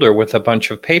folder with a bunch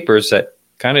of papers that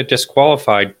kind of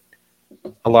disqualified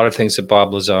a lot of things that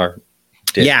Bob Lazar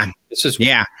did? Yeah.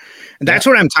 That's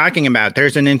what I'm talking about.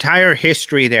 There's an entire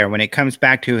history there when it comes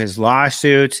back to his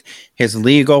lawsuits, his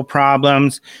legal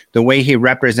problems, the way he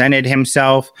represented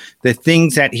himself, the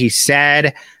things that he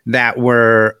said that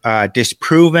were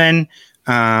disproven.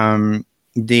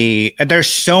 There's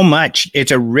so much.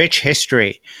 It's a rich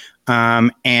history.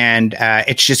 And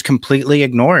it's just completely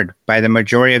ignored by the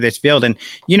majority of this field. And,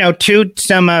 to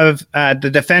some of the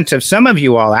defense of some of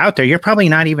you all out there, you're probably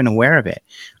not even aware of it.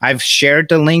 I've shared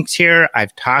the links here.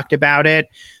 I've talked about it.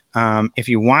 If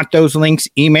you want those links,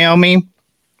 email me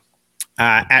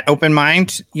at Open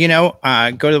Minds. Go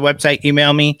to the website,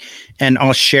 email me, and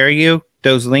I'll share you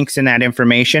those links and that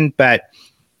information. But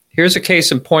here's a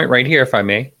case in point right here, if I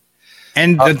may.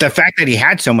 And the fact that he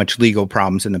had so much legal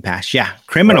problems in the past. Yeah.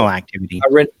 Criminal activity.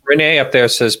 Renee up there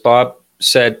says, Bob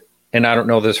said, and I don't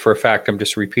know this for a fact, I'm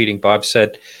just repeating. Bob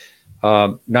said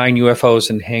 9 UFOs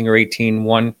in Hangar 18,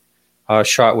 one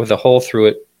shot with a hole through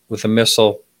it with a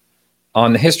missile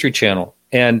on the History Channel.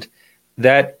 And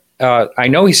that, I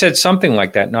know he said something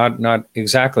like that, not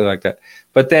exactly like that.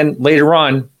 But then later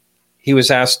on, he was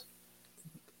asked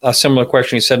a similar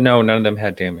question. He said, no, none of them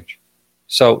had damage.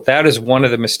 So that is one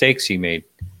of the mistakes he made.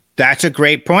 That's a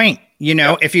great point.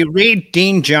 If you read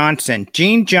Gene Johnson,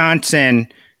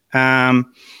 I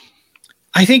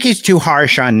think he's too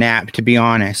harsh on Knapp, to be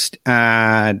honest.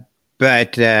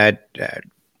 But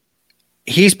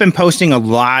he's been posting a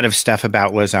lot of stuff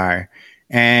about Lazar.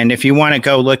 And if you want to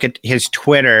go look at his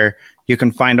Twitter, you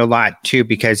can find a lot too,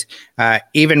 because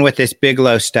even with this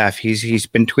Bigelow stuff, he's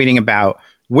been tweeting about,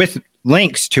 with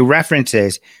links to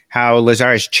references, how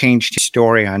Lazar has changed his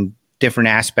story on different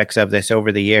aspects of this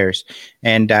over the years.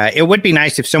 And it would be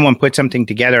nice if someone put something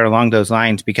together along those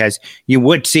lines, because you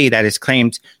would see that his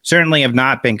claims certainly have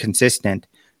not been consistent.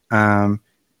 And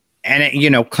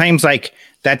claims like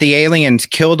that the aliens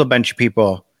killed a bunch of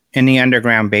people in the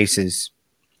underground bases.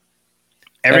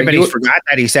 Everybody forgot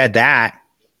that he said that.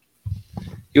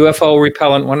 UFO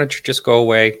repellent, why don't you just go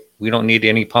away? We don't need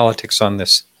any politics on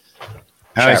this.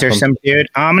 Oh, is there some dude?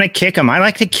 Oh, I'm going to kick him. I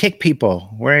like to kick people.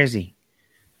 Where is he?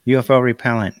 UFO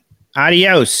repellent.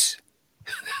 Adios.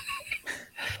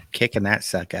 Kicking that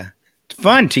sucker. It's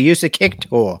fun to use the kick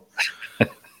tool.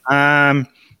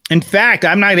 In fact,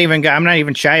 I'm not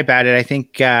even shy about it. I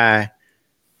think our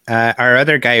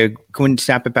other guy who couldn't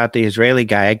stop about the Israeli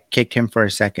guy, I kicked him for a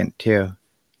second too.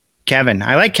 Kevin.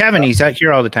 I like Kevin. He's out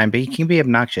here all the time, but he can be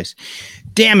obnoxious.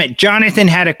 Damn it. Jonathan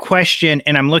had a question,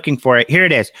 and I'm looking for it. Here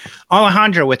it is.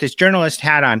 Alejandro with his journalist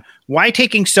hat on. Why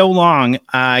taking so long,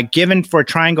 given for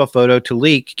Triangle Photo to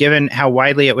leak, given how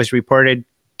widely it was reported,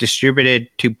 distributed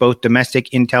to both domestic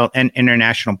intel and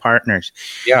international partners?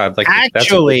 Yeah, I'd like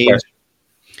actually,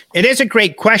 it is a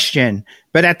great question,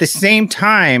 but at the same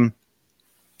time,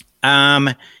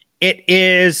 it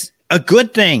is a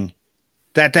good thing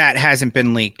that hasn't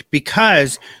been leaked,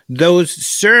 because those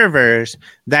servers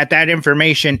that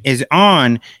information is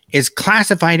on is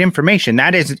classified information.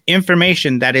 That is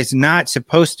information that is not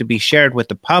supposed to be shared with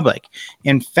the public.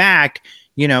 In fact,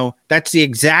 that's the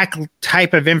exact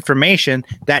type of information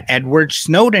that Edward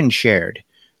Snowden shared,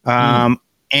 and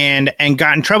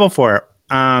got in trouble for.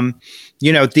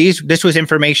 This was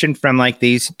information from like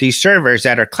these servers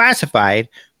that are classified,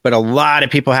 but a lot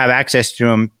of people have access to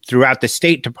them throughout the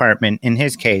State Department in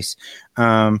his case.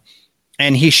 And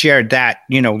he shared that,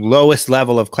 lowest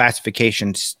level of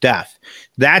classification stuff.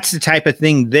 That's the type of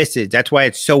thing this is. That's why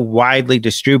it's so widely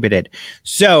distributed.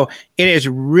 So it is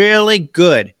really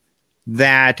good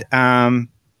that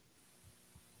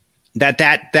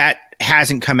that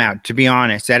hasn't come out, to be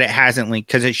honest, that it hasn't leaked,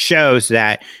 because it shows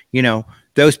that,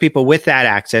 those people with that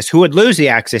access, who would lose the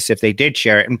access if they did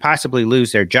share it, and possibly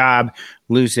lose their job,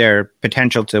 lose their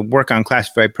potential to work on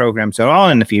classified programs at all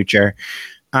in the future,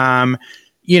 that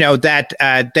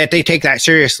they take that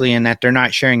seriously and that they're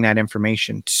not sharing that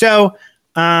information. So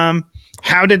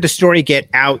how did the story get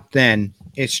out then?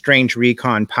 Is Strange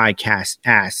Recon Podcast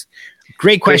asks.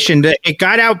 Great question. It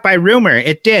got out by rumor.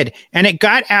 It did. And it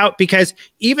got out because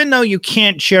even though you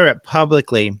can't share it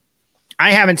publicly,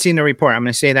 I haven't seen the report. I'm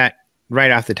going to say that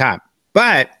right off the top.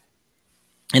 But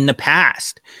in the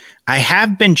past, I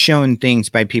have been shown things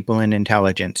by people in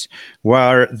intelligence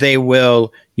where they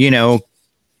will,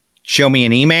 show me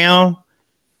an email,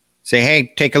 say,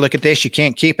 hey, take a look at this. You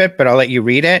can't keep it, but I'll let you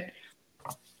read it.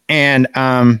 And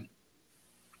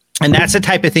that's the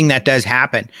type of thing that does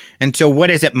happen. And so what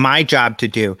is it my job to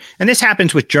do? And this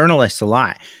happens with journalists a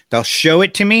lot. They'll show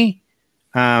it to me.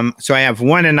 So I have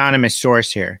one anonymous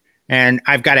source here. And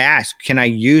I've got to ask, can I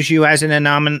use you as an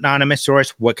anonymous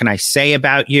source? What can I say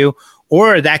about you?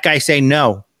 Or that guy say,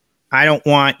 no, I don't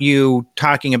want you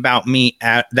talking about me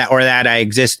that I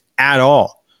exist at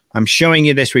all. I'm showing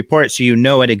you this report so you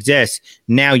know it exists.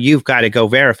 Now you've got to go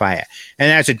verify it.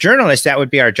 And as a journalist, that would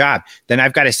be our job. Then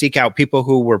I've got to seek out people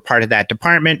who were part of that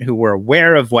department, who were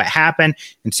aware of what happened,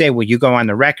 and say, will you go on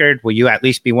the record? Will you at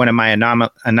least be one of my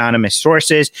anonymous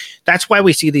sources? That's why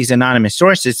we see these anonymous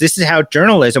sources. This is how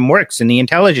journalism works in the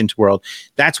intelligence world.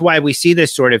 That's why we see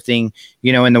this sort of thing,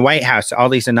 in the White House, all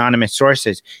these anonymous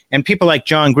sources. And people like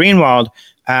John Greenwald,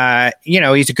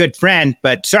 he's a good friend,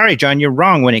 but sorry, John, you're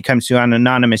wrong when it comes to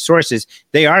anonymous sources.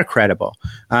 They are credible.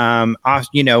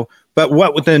 But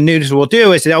what the news will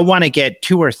do is they'll want to get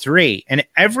 2 or 3. And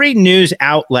every news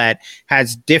outlet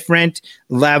has different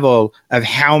level of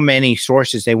how many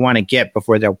sources they want to get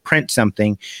before they'll print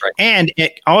something. Right. And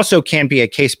it also can be a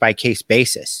case-by-case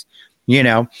basis.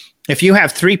 If you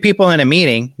have 3 people in a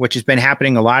meeting, which has been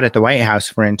happening a lot at the White House,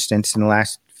 for instance, in the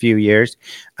last few years,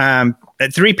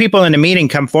 3 people in a meeting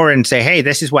come forward and say, hey,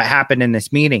 this is what happened in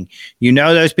this meeting.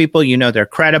 Those people, they're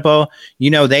credible,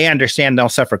 they understand they'll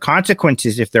suffer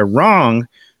consequences if they're wrong,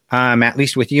 at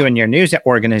least with you and your news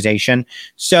organization.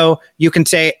 So you can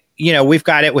say, we've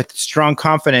got it with strong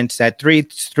confidence that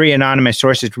three anonymous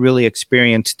sources really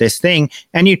experienced this thing,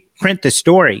 and you print the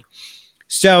story.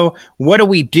 So what do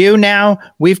we do now?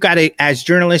 We've got to, as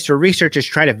journalists or researchers,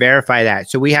 try to verify that.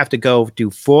 So we have to go do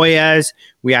FOIAs.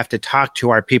 We have to talk to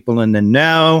our people in the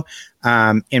know.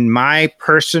 In my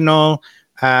personal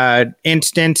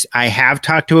instance, I have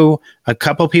talked to a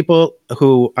couple people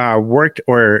who worked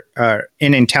or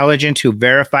in intelligence who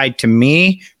verified to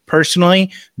me personally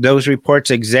those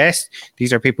reports exist.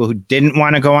 These are people who didn't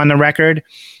want to go on the record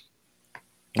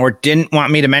or didn't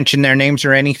want me to mention their names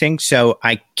or anything. So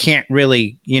I can't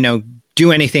really,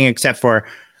 do anything except for,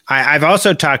 I've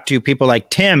also talked to people like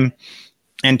Tim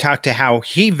and talked to how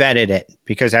he vetted it,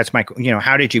 because that's my,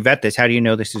 how did you vet this? How do you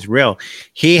know this is real?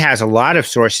 He has a lot of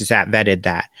sources that vetted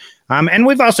that. And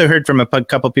we've also heard from a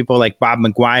couple people like Bob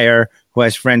McGuire, who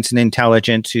has friends in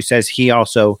intelligence, who says he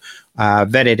also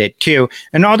vetted it too.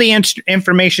 And all the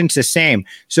information's the same.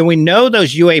 So we know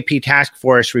those UAP task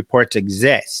force reports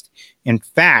exist. In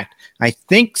fact, I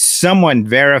think someone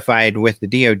verified with the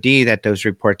DOD that those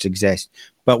reports exist,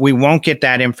 but we won't get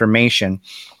that information.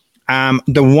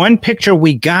 The one picture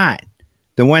we got,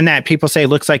 the one that people say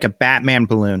looks like a Batman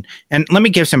balloon. And let me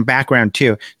give some background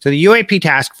too. So the UAP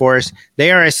task force,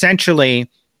 they are essentially,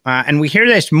 and we hear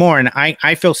this more, and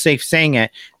I feel safe saying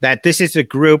it, that this is a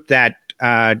group that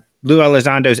Lou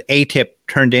Elizondo's ATIP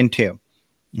turned into,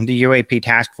 the UAP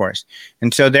task force.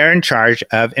 And so they're in charge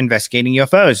of investigating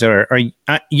UFOs or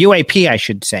UAP, I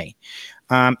should say,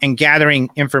 and gathering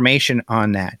information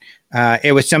on that.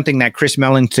 It was something that Chris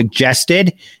Mellon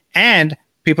suggested, and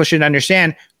people should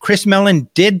understand Chris Mellon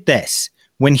did this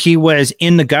when he was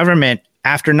in the government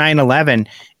after 9/11.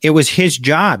 It was his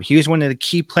job. He was one of the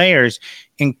key players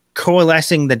in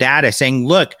coalescing the data, saying,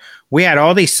 look, we had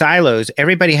all these silos.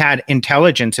 Everybody had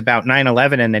intelligence about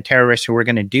 9/11 and the terrorists who were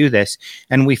going to do this.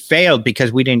 And we failed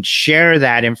because we didn't share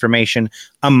that information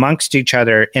amongst each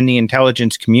other in the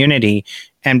intelligence community.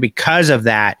 And because of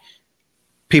that,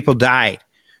 people died.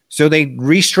 So they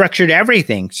restructured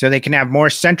everything so they can have more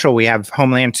central. We have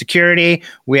Homeland Security.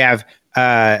 We have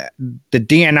the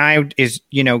DNI is,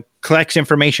 collects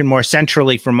information more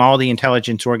centrally from all the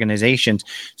intelligence organizations.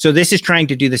 So this is trying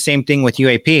to do the same thing with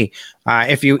UAP.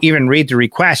 If you even read the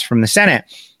request from the Senate,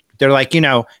 they're like,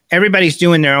 everybody's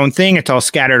doing their own thing. It's all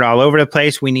scattered all over the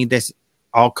place. We need this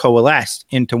all coalesced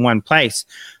into one place.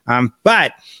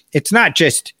 But it's not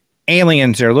just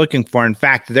aliens they're looking for. In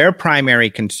fact, their primary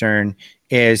concern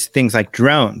is things like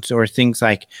drones or things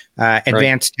like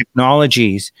advanced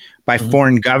technologies by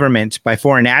foreign governments, by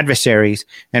foreign adversaries.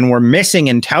 And we're missing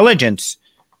intelligence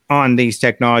on these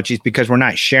technologies because we're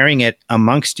not sharing it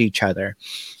amongst each other.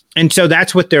 And so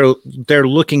that's what they're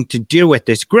looking to do with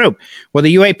this group. Well,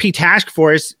 the UAP task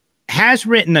force has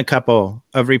written a couple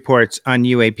of reports on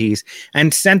UAPs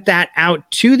and sent that out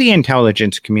to the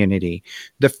intelligence community.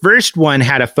 The first one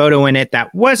had a photo in it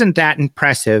that wasn't that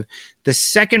impressive. The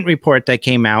second report that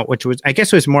came out, which was, I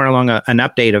guess was more along an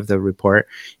update of the report,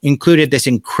 included this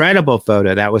incredible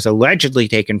photo that was allegedly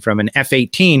taken from an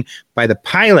F-18 by the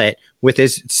pilot with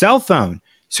his cell phone.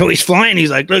 So he's flying,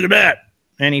 he's like, look at that.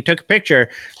 And he took a picture.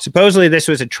 Supposedly this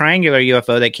was a triangular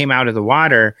UFO that came out of the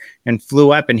water and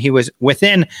flew up, and he was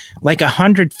within like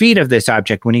 100 feet of this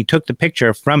object when he took the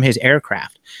picture from his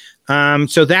aircraft.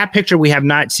 So that picture we have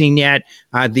not seen yet.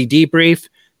 The debrief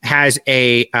has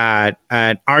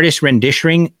an artist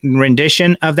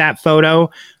rendition of that photo,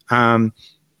 and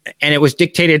it was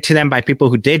dictated to them by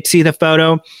people who did see the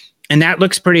photo, and that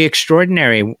looks pretty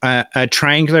extraordinary. A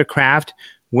triangular craft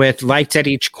with lights at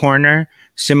each corner,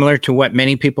 similar to what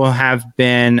many people have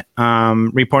been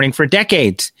reporting for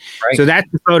decades. Right. So that's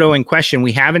the photo in question.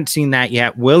 We haven't seen that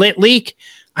yet. Will it leak?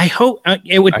 I hope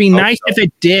it would be nice if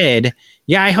it did.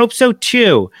 Yeah, I hope so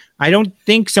too. I don't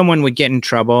think someone would get in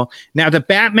trouble. Now, the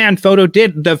Batman photo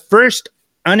the first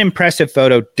unimpressive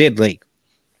photo did leak.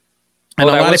 And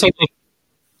a lot of people,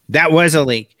 that was a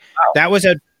leak. Wow. That was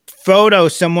a photo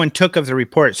someone took of the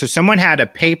report. So someone had a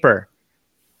paper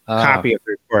copy of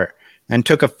the report and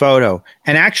took a photo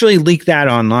and actually leaked that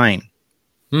online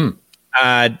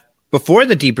before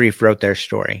the Debrief wrote their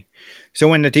story. So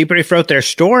when the Debrief wrote their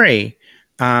story,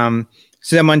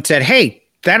 someone said, "Hey,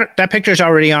 that picture's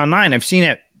already online. I've seen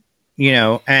it."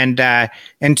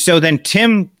 And so then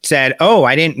Tim said, "Oh,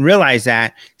 I didn't realize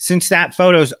that. Since that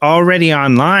photo's already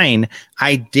online,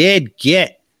 I did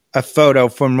get a photo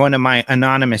from one of my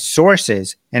anonymous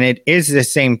sources, and it is the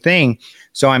same thing.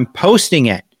 So I'm posting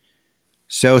it.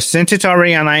 So since it's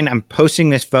already online, I'm posting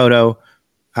this photo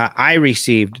I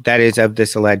received that is of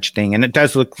this alleged thing. And it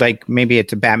does look like maybe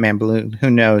it's a Batman balloon. Who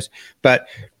knows? But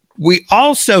we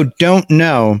also don't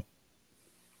know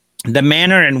the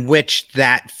manner in which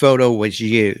that photo was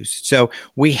used. So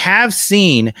we have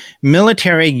seen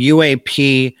military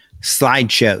UAP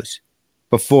slideshows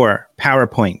before,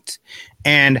 PowerPoints.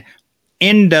 And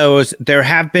in those, there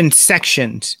have been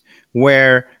sections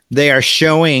where they are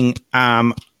showing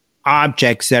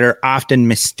objects that are often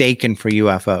mistaken for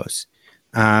UFOs.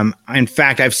 In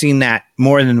fact, I've seen that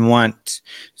more than once.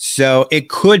 So it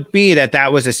could be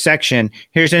that was a section.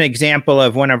 Here's an example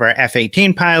of one of our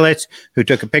F-18 pilots who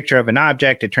took a picture of an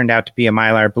object. It turned out to be a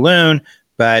Mylar balloon,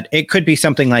 but it could be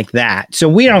something like that. So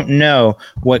we don't know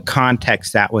what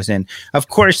context that was in. Of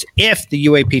course, if the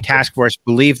UAP task force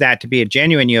believed that to be a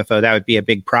genuine UFO, that would be a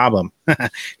big problem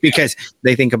because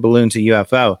they think a balloon's a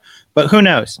UFO. But who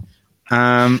knows?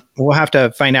 We'll have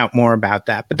to find out more about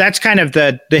that. But that's kind of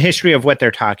the history of what they're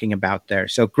talking about there.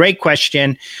 So great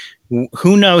question.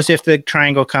 Who knows if the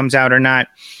triangle comes out or not?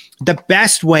 The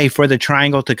best way for the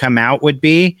triangle to come out would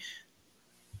be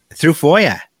through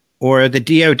FOIA or the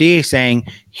DOD saying,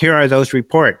 here are those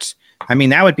reports. I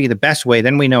mean, that would be the best way.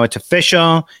 Then we know it's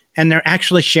official and they're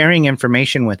actually sharing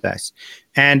information with us.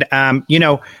 And,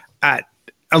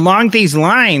 along these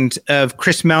lines of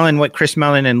Chris Mellon, what Chris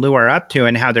Mellon and Lou are up to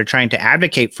and how they're trying to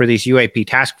advocate for these UAP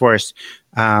task force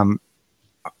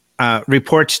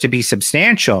reports to be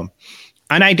substantial,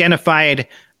 Unidentified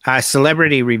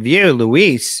Celebrity Review,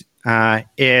 Luis,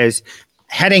 is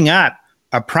heading up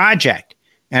a project.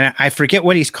 And I forget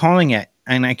what he's calling it.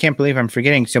 And I can't believe I'm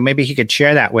forgetting. So maybe he could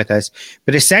share that with us.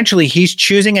 But essentially, he's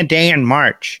choosing a day in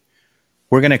March.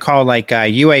 We're going to call like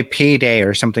UAP Day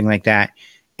or something like that.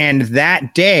 And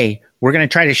that day, we're going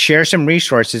to try to share some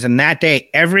resources. And that day,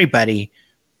 everybody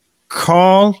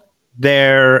call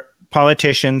their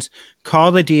politicians,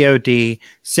 call the DOD,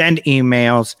 send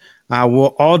emails.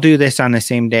 We'll all do this on the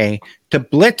same day to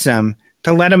blitz them,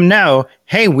 to let them know,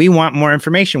 hey, we want more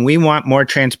information. We want more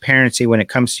transparency when it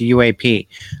comes to UAP.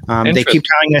 They keep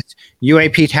telling us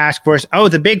UAP task force. Oh,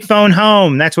 the big phone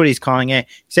home. That's what he's calling it.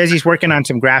 He says he's working on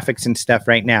some graphics and stuff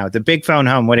right now. The big phone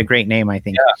home. What a great name, I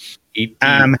think.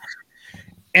 Yeah.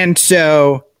 And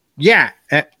so, yeah,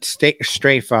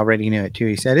 Strafe already knew it too.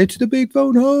 He said, it's the big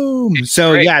phone home.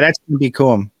 So, yeah, that's going to be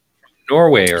cool.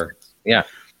 Norway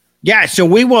Yeah, so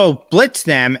we will blitz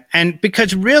them. And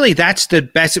because really that's the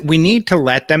best, we need to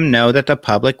let them know that the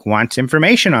public wants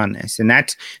information on this. And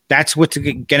that's what's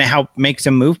going to help make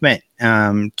some movement.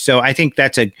 So I think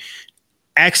that's an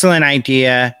excellent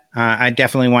idea. I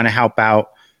definitely want to help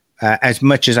out as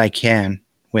much as I can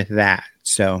with that.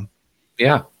 So,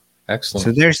 yeah, excellent.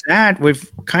 So there's that.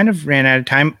 We've kind of ran out of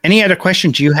time. Any other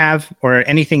questions you have or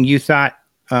anything you thought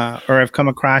or have come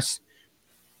across?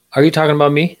 Are you talking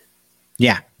about me?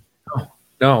 Yeah.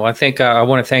 No, I think I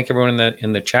want to thank everyone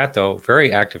in the chat, though.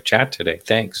 Very active chat today.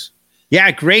 Thanks. Yeah,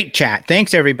 great chat.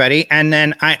 Thanks, everybody. And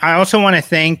then I also want to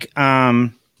thank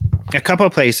a couple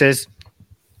of places.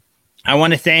 I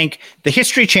want to thank the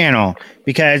History Channel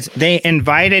because they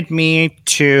invited me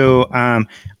to,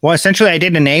 essentially I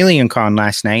did an Alien Con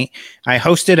last night. I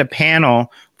hosted a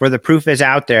panel for The Proof Is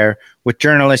Out There with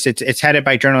journalists. It's headed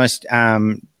by journalist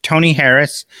Tony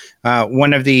Harris,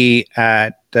 one of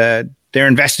their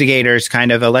investigators,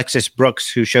 kind of Alexis Brooks,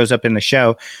 who shows up in the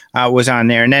show, was on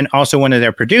there. And then also one of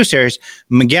their producers,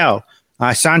 Miguel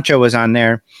Sancho, was on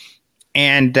there.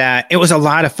 And it was a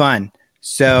lot of fun.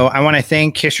 So I want to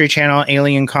thank History Channel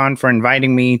Alien Con for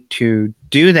inviting me to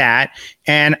do that.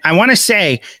 And I want to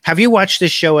say, have you watched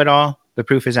this show at all? The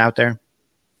Proof Is Out There?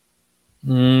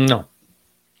 No.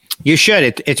 You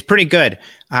should. It's pretty good.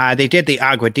 They did the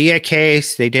Aguadilla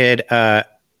case. They did a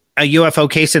a UFO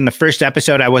case in the first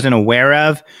episode I wasn't aware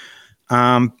of.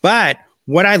 But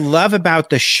what I love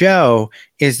about the show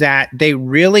is that they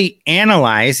really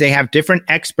analyze. They have different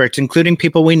experts, including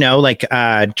people we know, like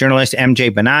journalist MJ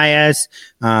Banias.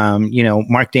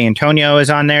 Mark D'Antonio is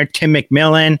on there. Tim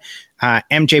McMillan.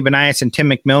 MJ Banias and Tim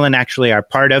McMillan actually are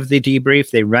part of the debrief.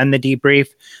 They run the debrief.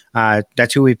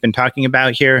 That's who we've been talking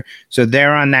about here. So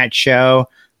they're on that show.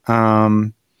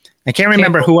 I can't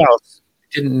remember who else.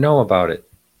 Didn't know about it.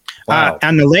 Wow.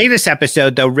 On the latest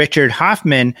episode, though, Richard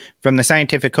Hoffman from the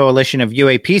Scientific Coalition of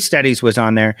UAP Studies was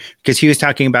on there because he was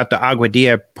talking about the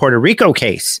Aguadilla, Puerto Rico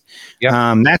case.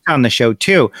 Yep. That's on the show,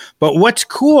 too. But what's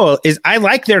cool is I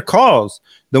like their calls.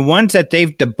 The ones that they've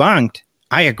debunked,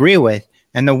 I agree with.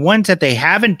 And the ones that they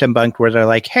haven't debunked where they're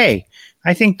like, hey,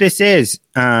 I think this is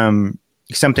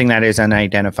something that is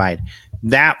unidentified.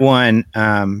 That one,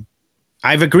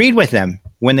 I've agreed with them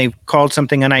when they've called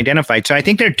something unidentified. So I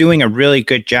think they're doing a really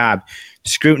good job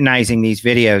scrutinizing these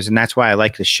videos, and that's why I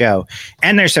like the show.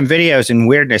 And there's some videos and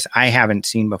weirdness I haven't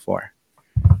seen before.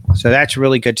 So that's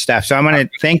really good stuff. So I'm going to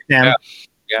thank them.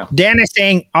 Yeah. Dan is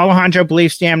saying Alejandro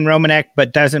believes Stan Romanek,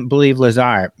 but doesn't believe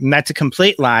Lazar. And that's a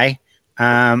complete lie.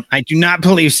 I do not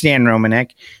believe Stan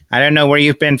Romanek. I don't know where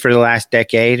you've been for the last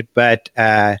decade, but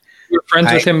you were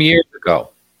friends with him years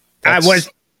ago. I was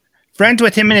friends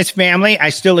with him and his family. I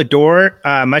still adore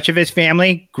much of his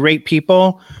family. Great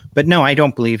people. But no, I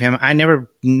don't believe him. I never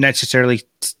necessarily,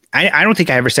 I don't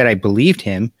think I ever said I believed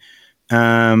him.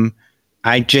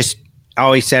 I just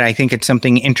always said I think it's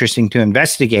something interesting to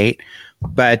investigate.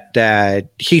 But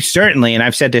he certainly, and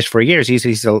I've said this for years, he's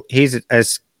a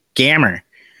scammer.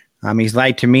 He's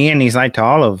lied to me and he's lied to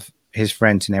all of his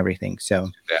friends and everything.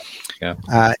 So,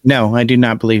 no, I do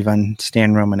not believe on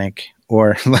Stan Romanek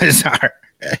or Lazar.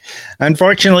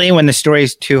 Unfortunately, when the story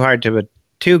is too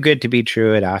good to be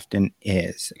true, it often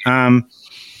is.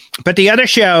 But the other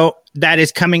show that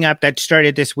is coming up that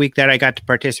started this week that I got to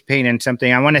participate in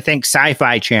something, I want to thank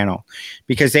Sci-Fi Channel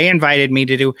because they invited me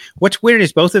to do. What's weird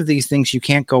is both of these things you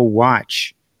can't go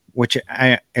watch, which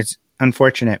it's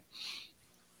unfortunate.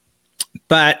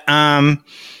 But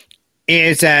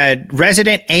is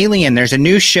Resident Alien. There's a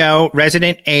new show,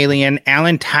 Resident Alien.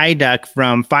 Alan Tudyk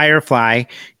from Firefly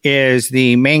is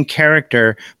the main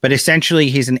character, but essentially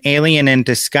he's an alien in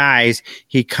disguise.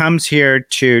 He comes here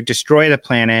to destroy the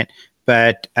planet,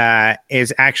 but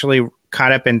is actually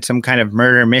caught up in some kind of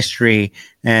murder mystery.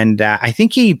 And I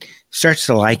think he starts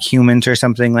to like humans or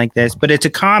something like this, but it's a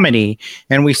comedy.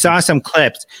 And we saw some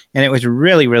clips and it was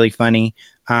really, really funny.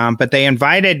 But they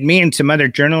invited me and some other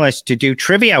journalists to do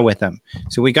trivia with them.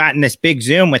 So we got in this big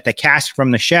Zoom with the cast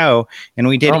from the show and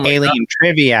we did alien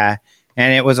trivia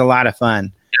and it was a lot of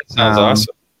fun. That sounds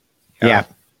awesome. Yeah.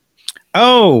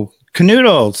 Oh,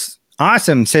 Canoodles.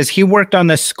 Awesome. Says he worked on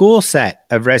the school set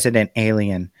of Resident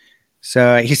Alien.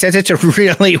 So he says it's a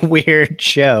really weird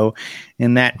show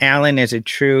and that Alan is a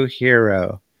true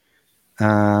hero.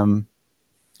 Thanks.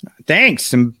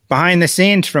 Some behind the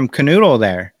scenes from Canoodle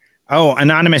there. Oh,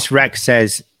 Anonymous Rex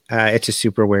says it's a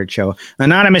super weird show.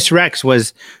 Anonymous Rex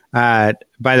was, by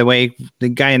the way, the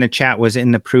guy in the chat was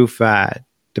in the proof.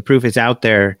 The proof is out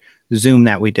there Zoom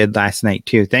that we did last night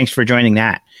too. Thanks for joining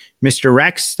that, Mr.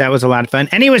 Rex. That was a lot of fun,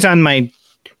 and he was on my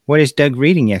What Is Doug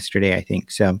Reading yesterday, I think.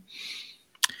 So,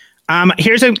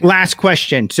 here's a last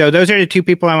question. So those are the two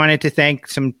people I wanted to thank.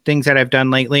 Some things that I've done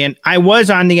lately, and I was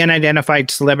on the Unidentified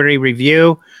Celebrity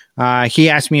Review. He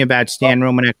asked me about Stan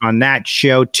Romanek on that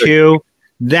show too.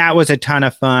 That was a ton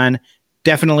of fun.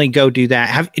 Definitely go do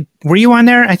that. Were you on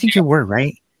there? I think you were,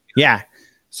 right? Yeah.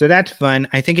 So that's fun.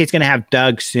 I think he's going to have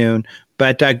Doug soon.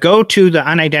 But go to the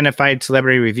Unidentified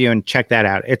Celebrity Review and check that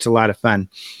out. It's a lot of fun.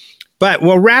 But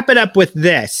we'll wrap it up with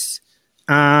this.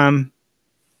 A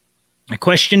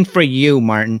question for you,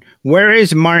 Martin. Where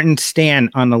is Martin Stan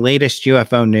on the latest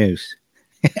UFO news?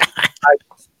 I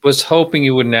was hoping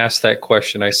you wouldn't ask that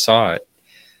question. I saw it.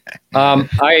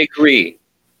 I agree.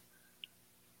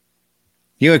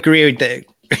 You agree with that?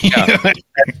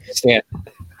 Yeah.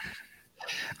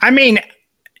 I mean,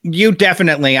 you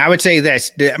definitely, I would say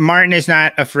this. Martin is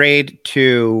not afraid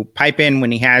to pipe in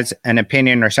when he has an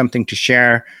opinion or something to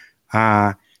share.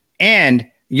 And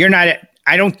you're not,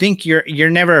 I don't think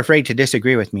you're never afraid to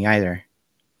disagree with me either.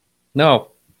 No,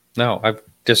 I've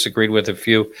disagreed with a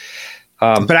few.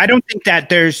 But I don't think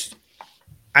that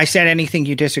I said anything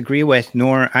you disagree with,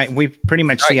 nor we pretty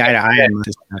much see eye to eye.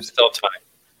 There's still time.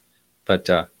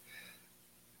 But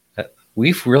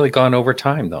we've really gone over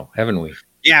time, though, haven't we?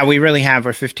 Yeah, we really have.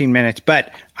 We're 15 minutes.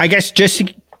 But I guess just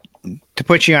to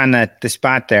put you on the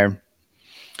spot there,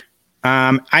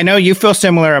 I know you feel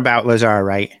similar about Lazar,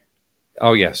 right?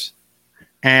 Oh, yes.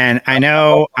 And I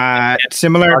know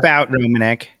similar about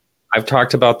Romanek. I've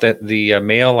talked about the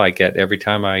mail I get every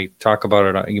time I talk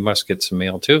about it. You must get some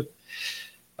mail too.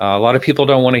 A lot of people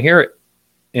don't want to hear it.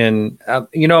 And,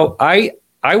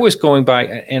 I was going by,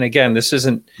 and again, this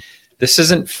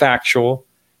isn't factual,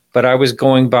 but I was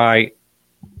going by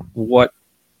what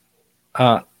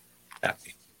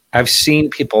I've seen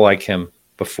people like him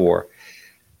before.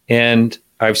 And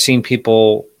I've seen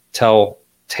people tell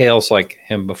tales like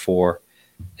him before.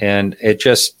 And it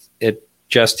just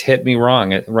hit me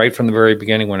wrong right from the very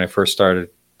beginning when I first started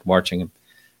watching him.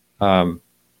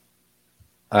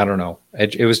 I don't know.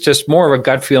 It was just more of a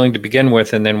gut feeling to begin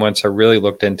with. And then once I really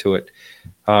looked into it,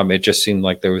 it just seemed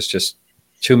like there was just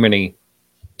too many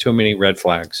red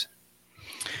flags.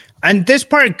 And this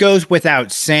part goes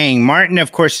without saying. Martin,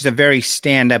 of course, is a very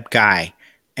stand-up guy.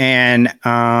 And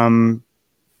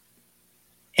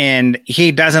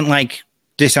he doesn't like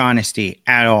dishonesty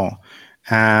at all.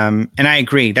 And I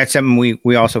agree. That's something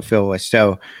we also feel with.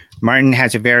 So Martin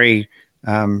has a very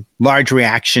large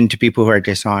reaction to people who are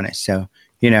dishonest. So,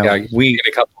 we get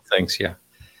a couple of things. Yeah.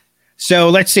 So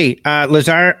let's see.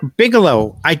 Lazar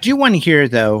Bigelow, I do want to hear,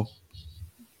 though,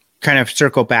 kind of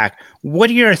circle back. What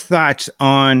are your thoughts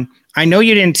on, I know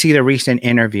you didn't see the recent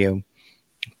interview,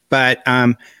 but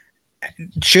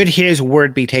should his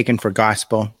word be taken for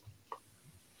gospel?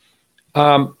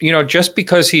 Just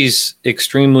because he's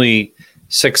extremely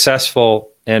successful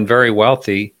and very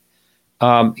wealthy,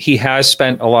 he has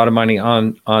spent a lot of money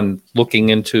on looking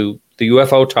into the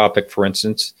UFO topic, for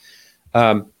instance.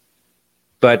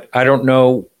 But I don't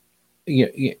know,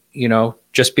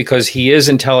 just because he is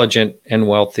intelligent and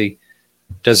wealthy,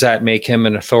 does that make him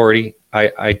an authority?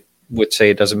 I would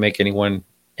say it doesn't make anyone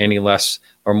any less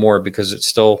or more, because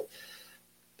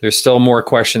there's still more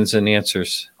questions than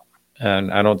answers.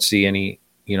 And I don't see any,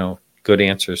 good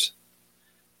answers.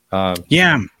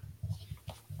 Yeah.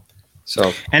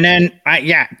 So, and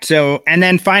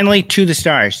then finally, To the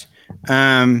Stars,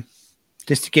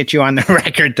 just to get you on the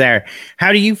record there.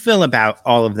 How do you feel about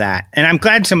all of that? And I'm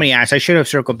glad somebody asked. I should have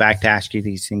circled back to ask you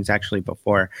these things actually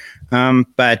before.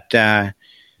 What do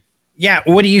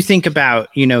you think about,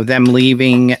 them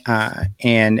leaving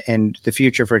and the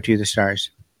future for To the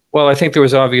Stars? Well, I think there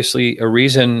was obviously a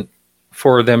reason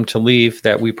for them to leave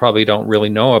that we probably don't really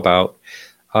know about.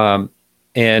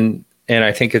 And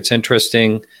I think it's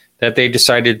interesting that they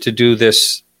decided to do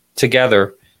this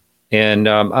together. And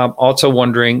I'm also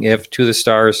wondering if To the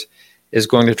Stars is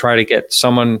going to try to get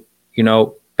someone,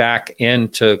 back in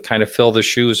to kind of fill the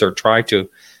shoes or try to.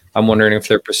 I'm wondering if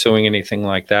they're pursuing anything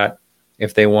like that,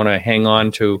 if they want to hang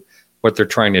on to what they're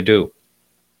trying to do.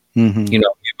 Mm-hmm. You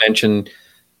mentioned,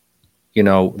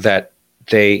 that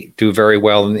they do very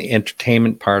well in the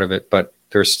entertainment part of it, but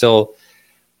there's still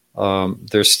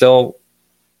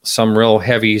some real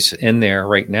heavies in there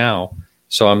right now.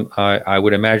 So I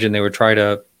would imagine they would try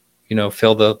to,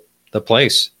 fill the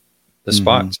place, the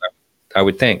spots. I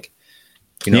would think.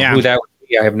 Who that would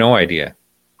be, I have no idea.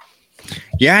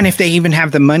 Yeah, and if they even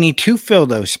have the money to fill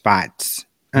those spots.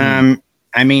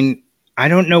 I mean, I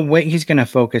don't know what he's going to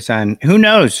focus on. Who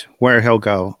knows where he'll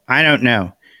go? I don't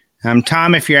know.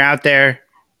 Tom, if you're out there,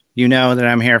 you know that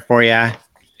I'm here for you. Yeah.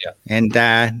 And,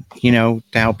 to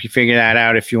help you figure that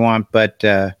out if you want. But,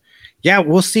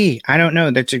 we'll see. I don't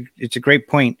know. It's a great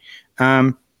point.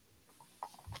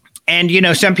 And,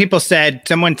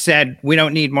 someone said, we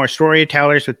don't need more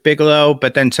storytellers with Bigelow.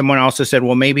 But then someone also said,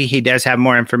 well, maybe he does have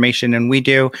more information than we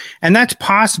do. And that's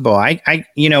possible.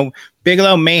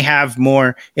 Bigelow may have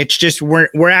more. It's just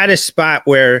we're at a spot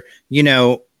where,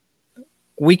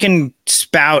 we can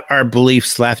spout our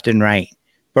beliefs left and right.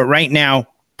 But right now,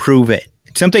 prove it.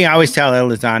 It's something I always tell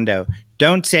Elizondo.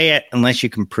 Don't say it unless you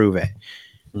can prove it.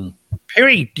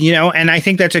 Period. And I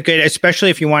think that's a good,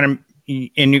 especially if you want to,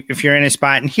 if you're in a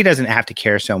spot, and he doesn't have to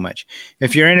care so much.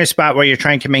 If you're in a spot where you're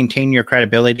trying to maintain your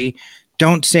credibility,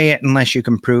 don't say it unless you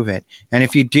can prove it. And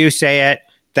if you do say it,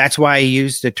 that's why I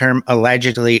use the term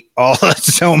allegedly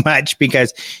so much,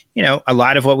 because, a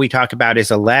lot of what we talk about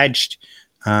is alleged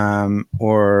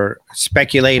or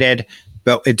speculated,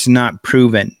 but it's not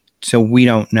proven. So we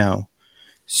don't know.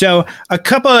 So a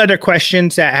couple other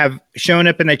questions that have shown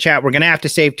up in the chat, we're going to have to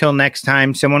save till next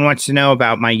time. Someone wants to know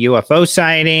about my UFO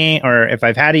sighting, or if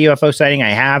I've had a UFO sighting. I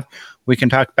have. We can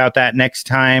talk about that next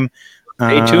time.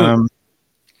 Stay tuned.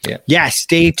 Yeah,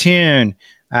 stay tuned.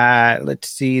 Let's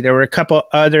see. There were a couple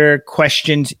other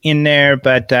questions in there,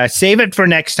 but save it for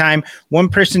next time. One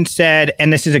person said,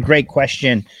 and this is a great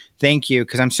question. Thank you,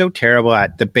 because I'm so terrible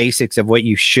at the basics of what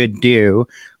you should do,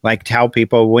 like tell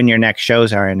people when your next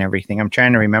shows are and everything. I'm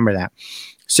trying to remember that.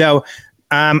 So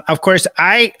Of course,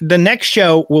 the next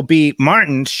show will be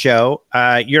Martin's show.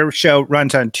 Your show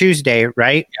runs on Tuesday,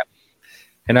 right? Yep.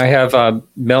 And I have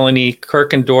Melanie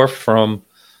Kirkendorf from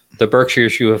the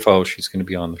Berkshires UFO. She's going to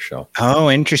be on the show. Oh,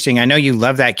 interesting. I know you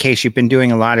love that case. You've been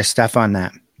doing a lot of stuff on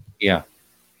that. Yeah.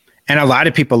 And a lot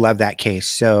of people love that case.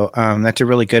 So that's a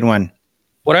really good one.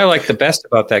 What I like the best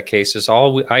about that case is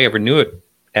I ever knew it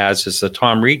as is the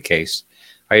Tom Reed case.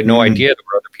 I had no idea there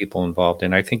were other people involved.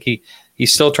 And I think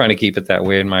he's still trying to keep it that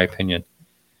way, in my opinion.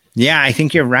 Yeah, I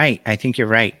think you're right.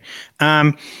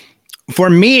 For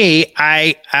me,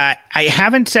 I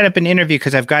haven't set up an interview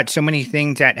because I've got so many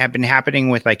things that have been happening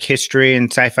with like history and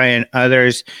sci-fi and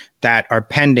others that are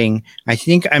pending. I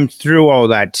think I'm through all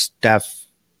that stuff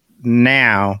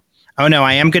now. Oh no,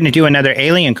 I am going to do another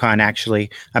Alien Con,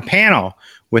 actually. A panel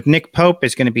with Nick Pope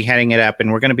is going to be heading it up,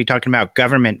 and we're going to be talking about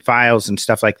government files and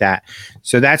stuff like that.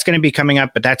 So that's going to be coming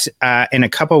up, but that's in a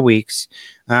couple weeks.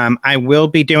 I will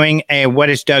be doing a What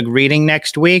is Doug Reading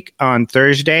next week on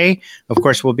Thursday. Of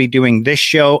course, we'll be doing this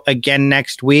show again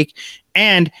next week.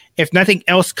 And if nothing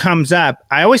else comes up,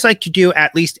 I always like to do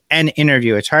at least an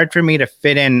interview. It's hard for me to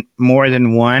fit in more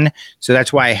than one. So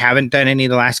that's why I haven't done any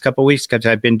the last couple of weeks, because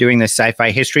I've been doing the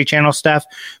Sci-Fi History Channel stuff.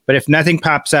 But if nothing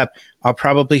pops up, I'll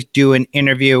probably do an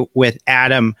interview with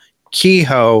Adam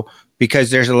Kehoe,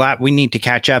 because there's a lot we need to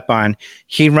catch up on.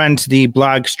 He runs the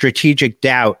blog Strategic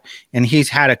Doubt, and he's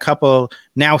had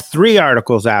now 3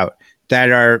 articles out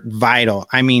that are vital.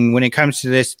 I mean, when it comes to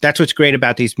this, that's what's great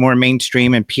about these more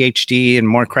mainstream and PhD and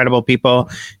more credible people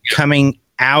coming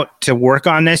out to work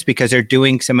on this, because they're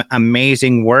doing some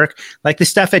amazing work, like the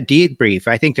stuff at Debrief.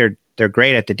 I think they're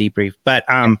great at the Debrief. But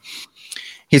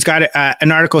he's got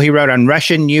an article he wrote on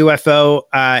Russian UFO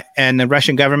and the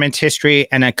Russian government's history,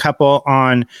 and a couple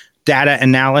on data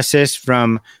analysis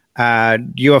from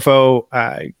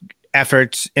UFO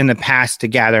efforts in the past to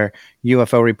gather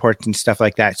UFO reports and stuff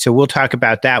like that. So we'll talk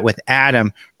about that with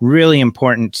Adam. Really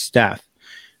important stuff.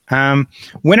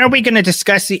 When are we going to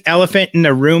discuss the elephant in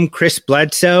the room, Chris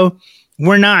Bledsoe?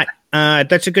 We're not.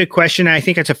 That's a good question. I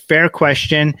think it's a fair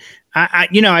question.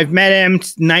 I've met him.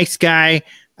 Nice guy.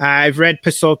 I've read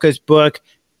Pasulka's book.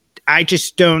 I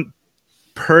just don't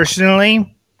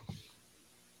personally.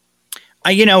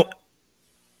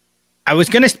 I was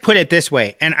going to put it this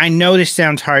way, and I know this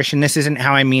sounds harsh, and this isn't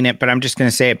how I mean it, but I'm just going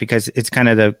to say it because it's kind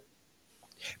of the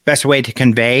best way to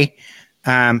convey.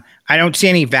 I don't see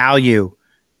any value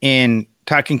in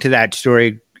talking to that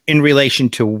story in relation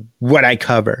to what I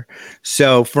cover.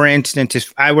 So, for instance,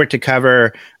 if I were to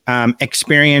cover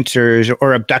experiencers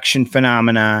or abduction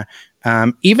phenomena,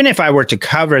 even if I were to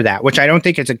cover that, which I don't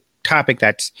think is a topic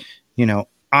that's,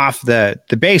 off the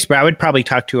base, but I would probably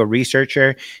talk to a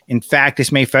researcher. In fact,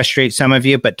 this may frustrate some of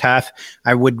you, but tough.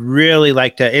 I would really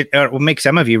like to, it will make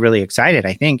some of you really excited,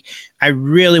 I think. I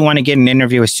really want to get an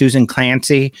interview with Susan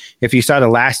Clancy. If you saw the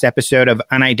last episode of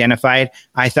Unidentified,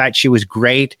 I thought she was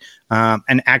great.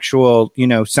 An actual,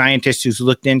 scientist who's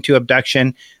looked into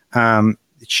abduction.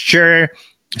 Sure,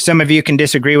 some of you can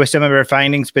disagree with some of her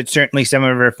findings, but certainly some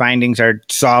of her findings are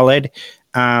solid.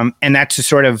 And that's the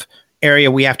sort of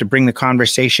area we have to bring the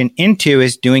conversation into,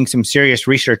 is doing some serious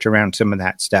research around some of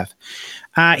that stuff.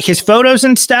 His photos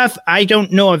and stuff, I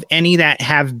don't know of any that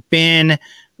have been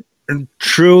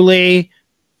truly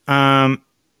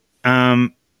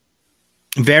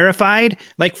verified.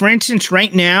 Like, for instance,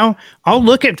 right now, I'll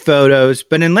look at photos,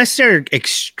 but unless they're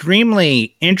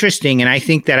extremely interesting and I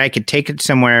think that I could take it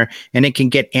somewhere and it can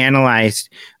get analyzed,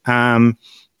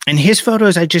 and his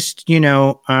photos, I just,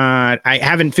 I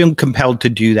haven't felt compelled to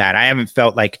do that. I haven't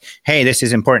felt like, hey, this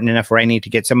is important enough where I need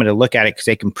to get someone to look at it because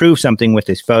they can prove something with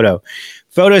this photo.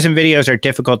 Photos and videos are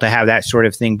difficult to have that sort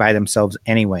of thing by themselves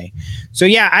anyway. So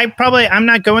yeah, I'm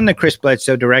not going the Chris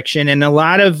Bledsoe direction. And a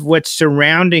lot of what's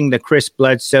surrounding the Chris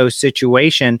Bledsoe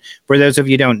situation, for those of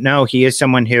you who don't know, he is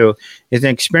someone who is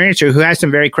an experiencer, who has some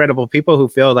very credible people who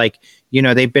feel like,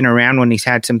 they've been around when he's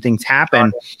had some things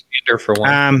happen. For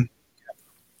one.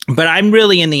 But I'm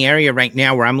really in the area right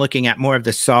now where I'm looking at more of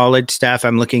the solid stuff.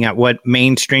 I'm looking at what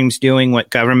mainstream's doing, what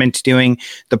government's doing,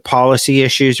 the policy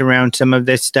issues around some of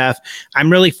this stuff.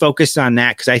 I'm really focused on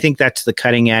that because I think that's the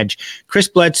cutting edge. Chris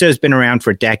Bledsoe has been around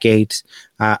for decades.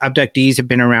 Abductees have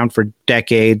been around for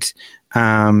decades.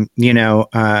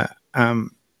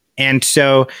 And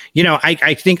so,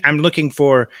 I think I'm looking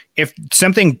for, if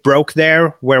something broke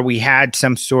there where we had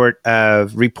some sort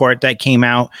of report that came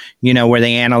out, where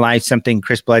they analyzed something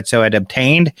Chris Bledsoe had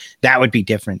obtained, that would be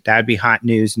different. That would be hot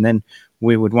news. And then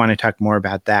we would want to talk more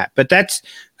about that. But that's,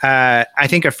 I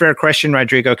think, a fair question,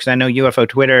 Rodrigo, because I know UFO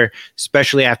Twitter,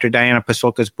 especially after Diana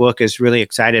Pasulka's book, is really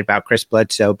excited about Chris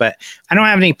Bledsoe. But I don't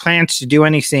have any plans to do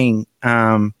anything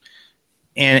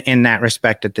in that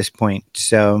respect at this point.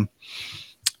 So,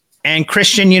 and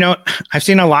Christian, I've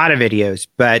seen a lot of videos,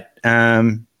 but,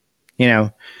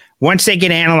 once they get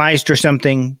analyzed or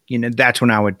something, that's when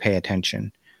I would pay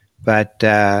attention. But,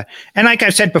 and like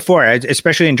I've said before,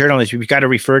 especially in journalism, you've got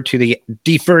to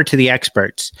defer to the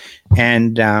experts.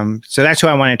 And so that's who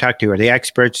I want to talk to, are the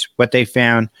experts, what they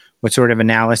found, what sort of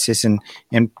analysis and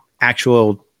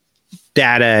actual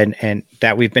data and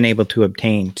that we've been able to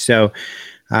obtain. So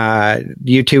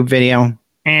YouTube video,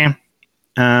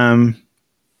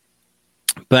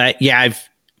 but yeah,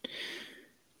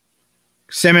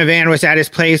 Semivan was at his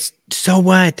place. So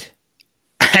what?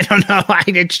 I don't know.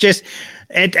 It's just,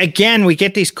 again, we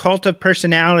get these cult of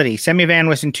personality. Semivan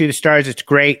was in To the Stars. It's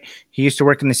great. He used to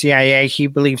work in the CIA. He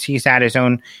believes he's had his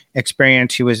own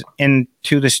experience. He was in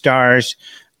To the Stars.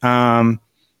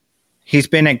 He's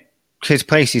been at his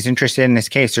place. He's interested in this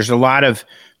case. There's a lot of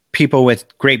people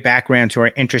with great backgrounds who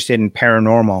are interested in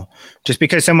paranormal. Just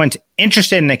because someone's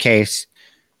interested in the case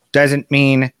doesn't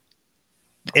mean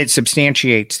it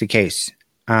substantiates the case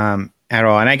at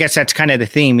all. And I guess that's kind of the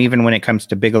theme, even when it comes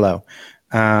to Bigelow.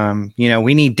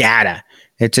 We need data.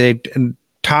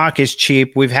 Talk is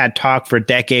cheap. We've had talk for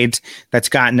decades that's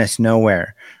gotten us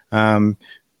nowhere.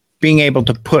 Being able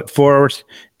to put forth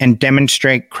and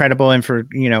demonstrate credible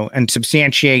and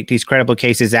substantiate these credible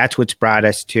cases, that's what's brought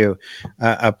us to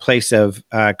a place of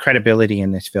credibility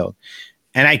in this field.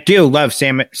 And I do love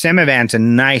Semivan's a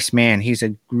nice man. He's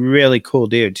a really cool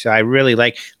dude. So I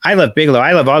love Bigelow.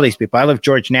 I love all these people. I love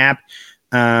George Knapp.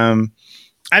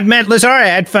 I've met Lazar. I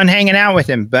had fun hanging out with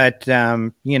him, but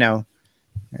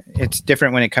it's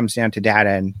different when it comes down to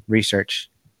data and research.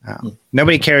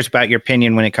 Nobody cares about your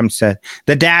opinion when it comes to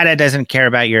the data. Doesn't care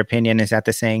about your opinion. Is that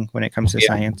the saying when it comes to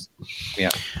science?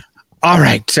 Yeah. All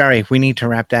right. Sorry, we need to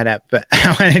wrap that up. But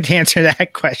I wanted to answer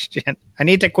that question. I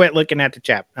need to quit looking at the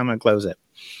chat. I'm going to close it.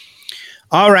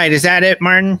 All right. Is that it,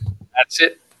 Martin? That's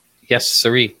it. Yes,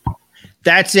 sirree.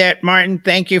 That's it, Martin.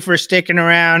 Thank you for sticking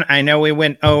around. I know we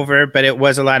went over, but it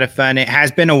was a lot of fun. It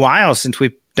has been a while since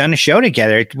we've done a show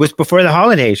together. It was before the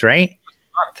holidays, right?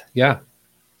 Yeah.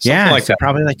 Something like that.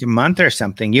 Probably like a month or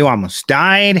something. You almost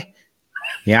died.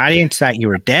 The audience thought you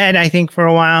were dead, I think, for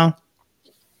a while.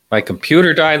 My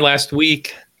computer died last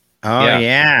week. Oh,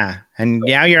 yeah. And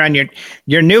now you're on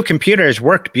your new computer has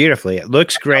worked beautifully. It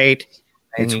looks great.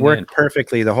 It's worked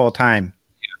perfectly the whole time.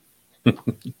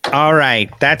 All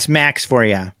right. That's Macs for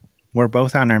you. We're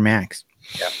both on our Macs.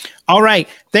 Yeah. All right.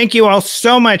 Thank you all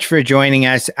so much for joining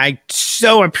us. I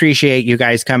so appreciate you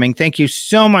guys coming. Thank you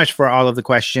so much for all of the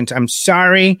questions. I'm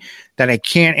sorry that I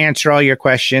can't answer all your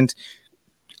questions.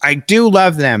 I do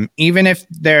love them, even if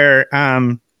they're,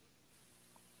 I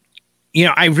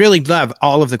really love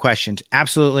all of the questions.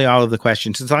 Absolutely all of the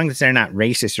questions. As long as they're not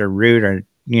racist or rude or,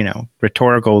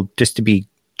 rhetorical just to be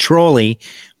trolly.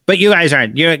 But you guys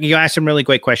aren't. You asked some really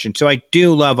great questions. So I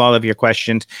do love all of your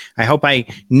questions. I hope I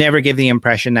never give the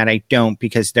impression that I don't,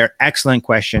 because they're excellent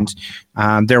questions.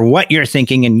 They're what you're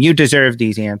thinking, and you deserve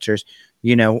these answers.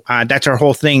 That's our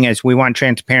whole thing, is we want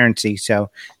transparency. So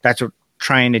that's what we're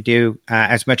trying to do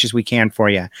as much as we can for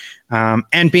you.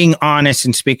 And being honest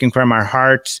and speaking from our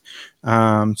hearts.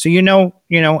 So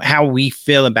how we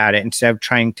feel about it, instead of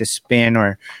trying to spin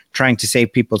or trying to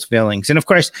save people's feelings. And of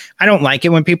course, I don't like it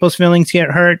when people's feelings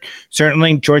get hurt.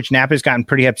 Certainly, George Knapp has gotten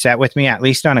pretty upset with me, at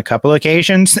least on a couple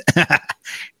occasions.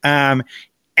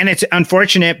 And it's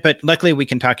unfortunate, but luckily we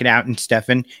can talk it out and stuff.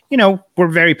 And, we're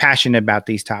very passionate about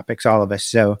these topics, all of us.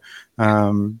 So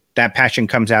that passion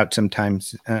comes out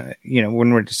sometimes,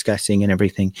 when we're discussing and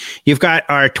everything. You've got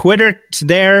our Twitter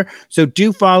there. So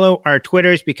do follow our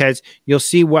Twitters, because you'll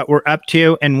see what we're up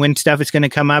to and when stuff is going to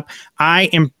come up. I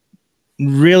am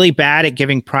really bad at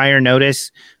giving prior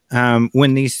notice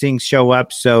when these things show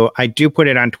up. So I do put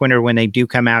it on Twitter when they do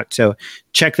come out. So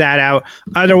check that out.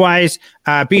 Otherwise,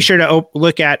 be sure to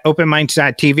look at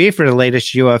openminds.tv for the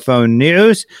latest UFO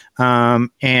news,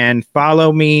 and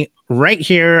follow me right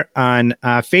here on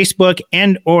Facebook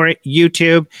and or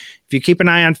YouTube. If you keep an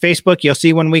eye on Facebook, you'll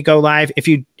see when we go live. If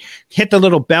you hit the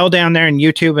little bell down there in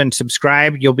YouTube and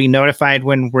subscribe, you'll be notified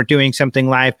when we're doing something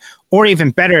live. Or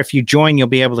even better, if you join, you'll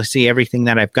be able to see everything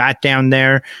that I've got down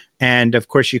there. And of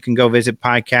course, you can go visit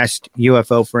Podcast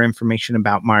UFO for information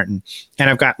about Martin. And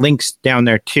I've got links down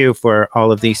there too for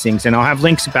all of these things. And I'll have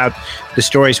links about the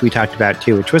stories we talked about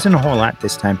too, which wasn't a whole lot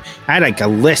this time. I had like a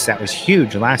list that was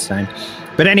huge last time.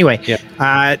 But anyway,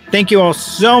 thank you all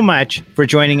so much for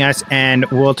joining us, and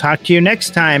we'll talk to you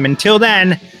next time. Until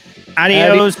then,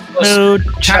 adios,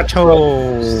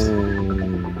 muchachos.